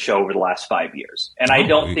watching the show over the last 5 years. And I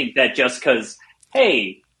don't think that just because,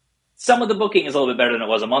 hey, some of the booking is a little bit better than it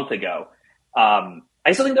was a month ago.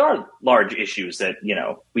 I still think there are large issues that,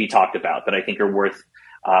 we talked about that I think are worth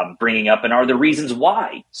bringing up and are the reasons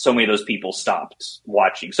why so many of those people stopped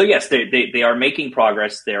watching. So yes, they are making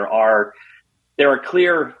progress. There are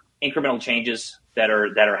clear incremental changes that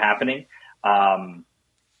are happening. I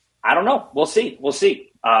don't know. We'll see.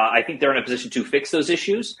 I think they're in a position to fix those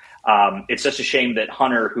issues. It's such a shame that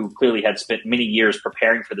Hunter, who clearly had spent many years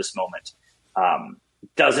preparing for this moment,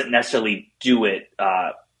 doesn't necessarily do it.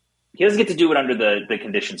 He doesn't get to do it under the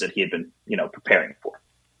conditions that he had been, preparing for.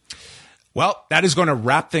 Well, that is going to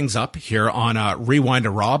wrap things up here on Rewind to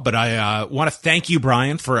Raw, but I want to thank you,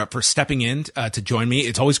 Brian, for stepping in to join me.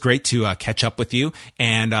 It's always great to catch up with you,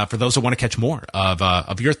 and for those who want to catch more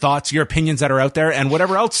of your thoughts, your opinions that are out there, and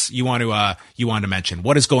whatever else you want to mention.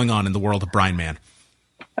 What is going on in the world of Brian Mann?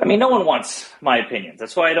 I mean, no one wants my opinions.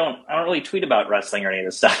 That's why I don't really tweet about wrestling or any of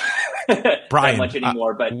this stuff Brian, that much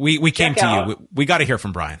anymore. But we came to you. We got to hear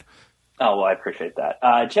from Brian. Oh, well, I appreciate that.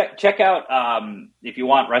 Check out, if you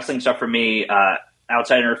want wrestling stuff from me,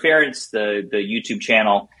 Outside Interference, the YouTube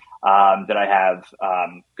channel that I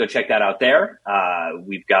have. Go check that out there.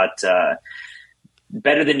 We've got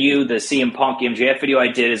Better Than You, the CM Punk MJF video I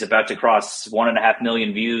did is about to cross 1.5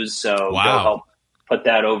 million views. So wow. Go help put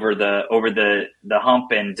that over the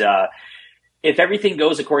hump. And if everything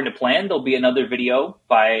goes according to plan, there'll be another video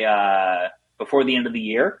by before the end of the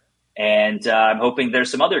year. And I'm hoping there's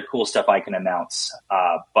some other cool stuff I can announce.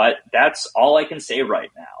 But that's all I can say right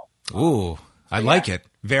now. Ooh, I like it.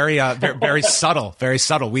 Very, very subtle, very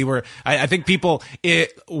subtle. I think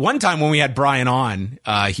one time when we had Brian on,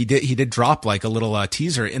 he did drop like a little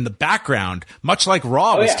teaser in the background, much like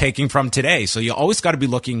Raw was taking from today. So you always got to be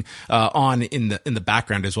looking, on in the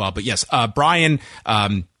background as well. But yes, Brian,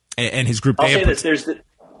 and his group. I'll say this,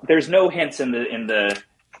 there's no hints in the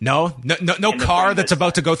No car that's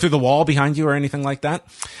about to go through the wall behind you or anything like that.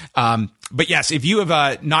 But yes, if you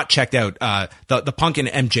have not checked out the Punk and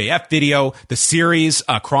MJF video, the series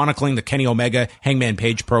chronicling the Kenny Omega Hangman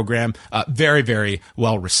Page program, very, very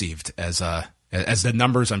well received as the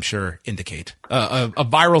numbers I'm sure indicate. A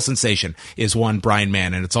viral sensation is one Brian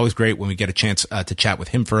Mann, and it's always great when we get a chance to chat with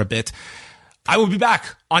him for a bit. I will be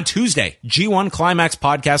back on Tuesday, G1 Climax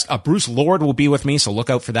podcast. Bruce Lord will be with me, so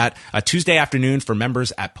look out for that. Tuesday afternoon for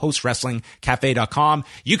members at postwrestlingcafe.com.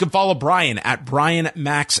 You can follow Brian at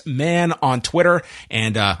BrianMaxMan on Twitter,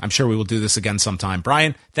 and I'm sure we will do this again sometime.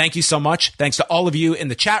 Brian, thank you so much. Thanks to all of you in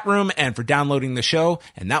the chat room and for downloading the show,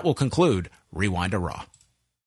 and that will conclude Rewind to Raw.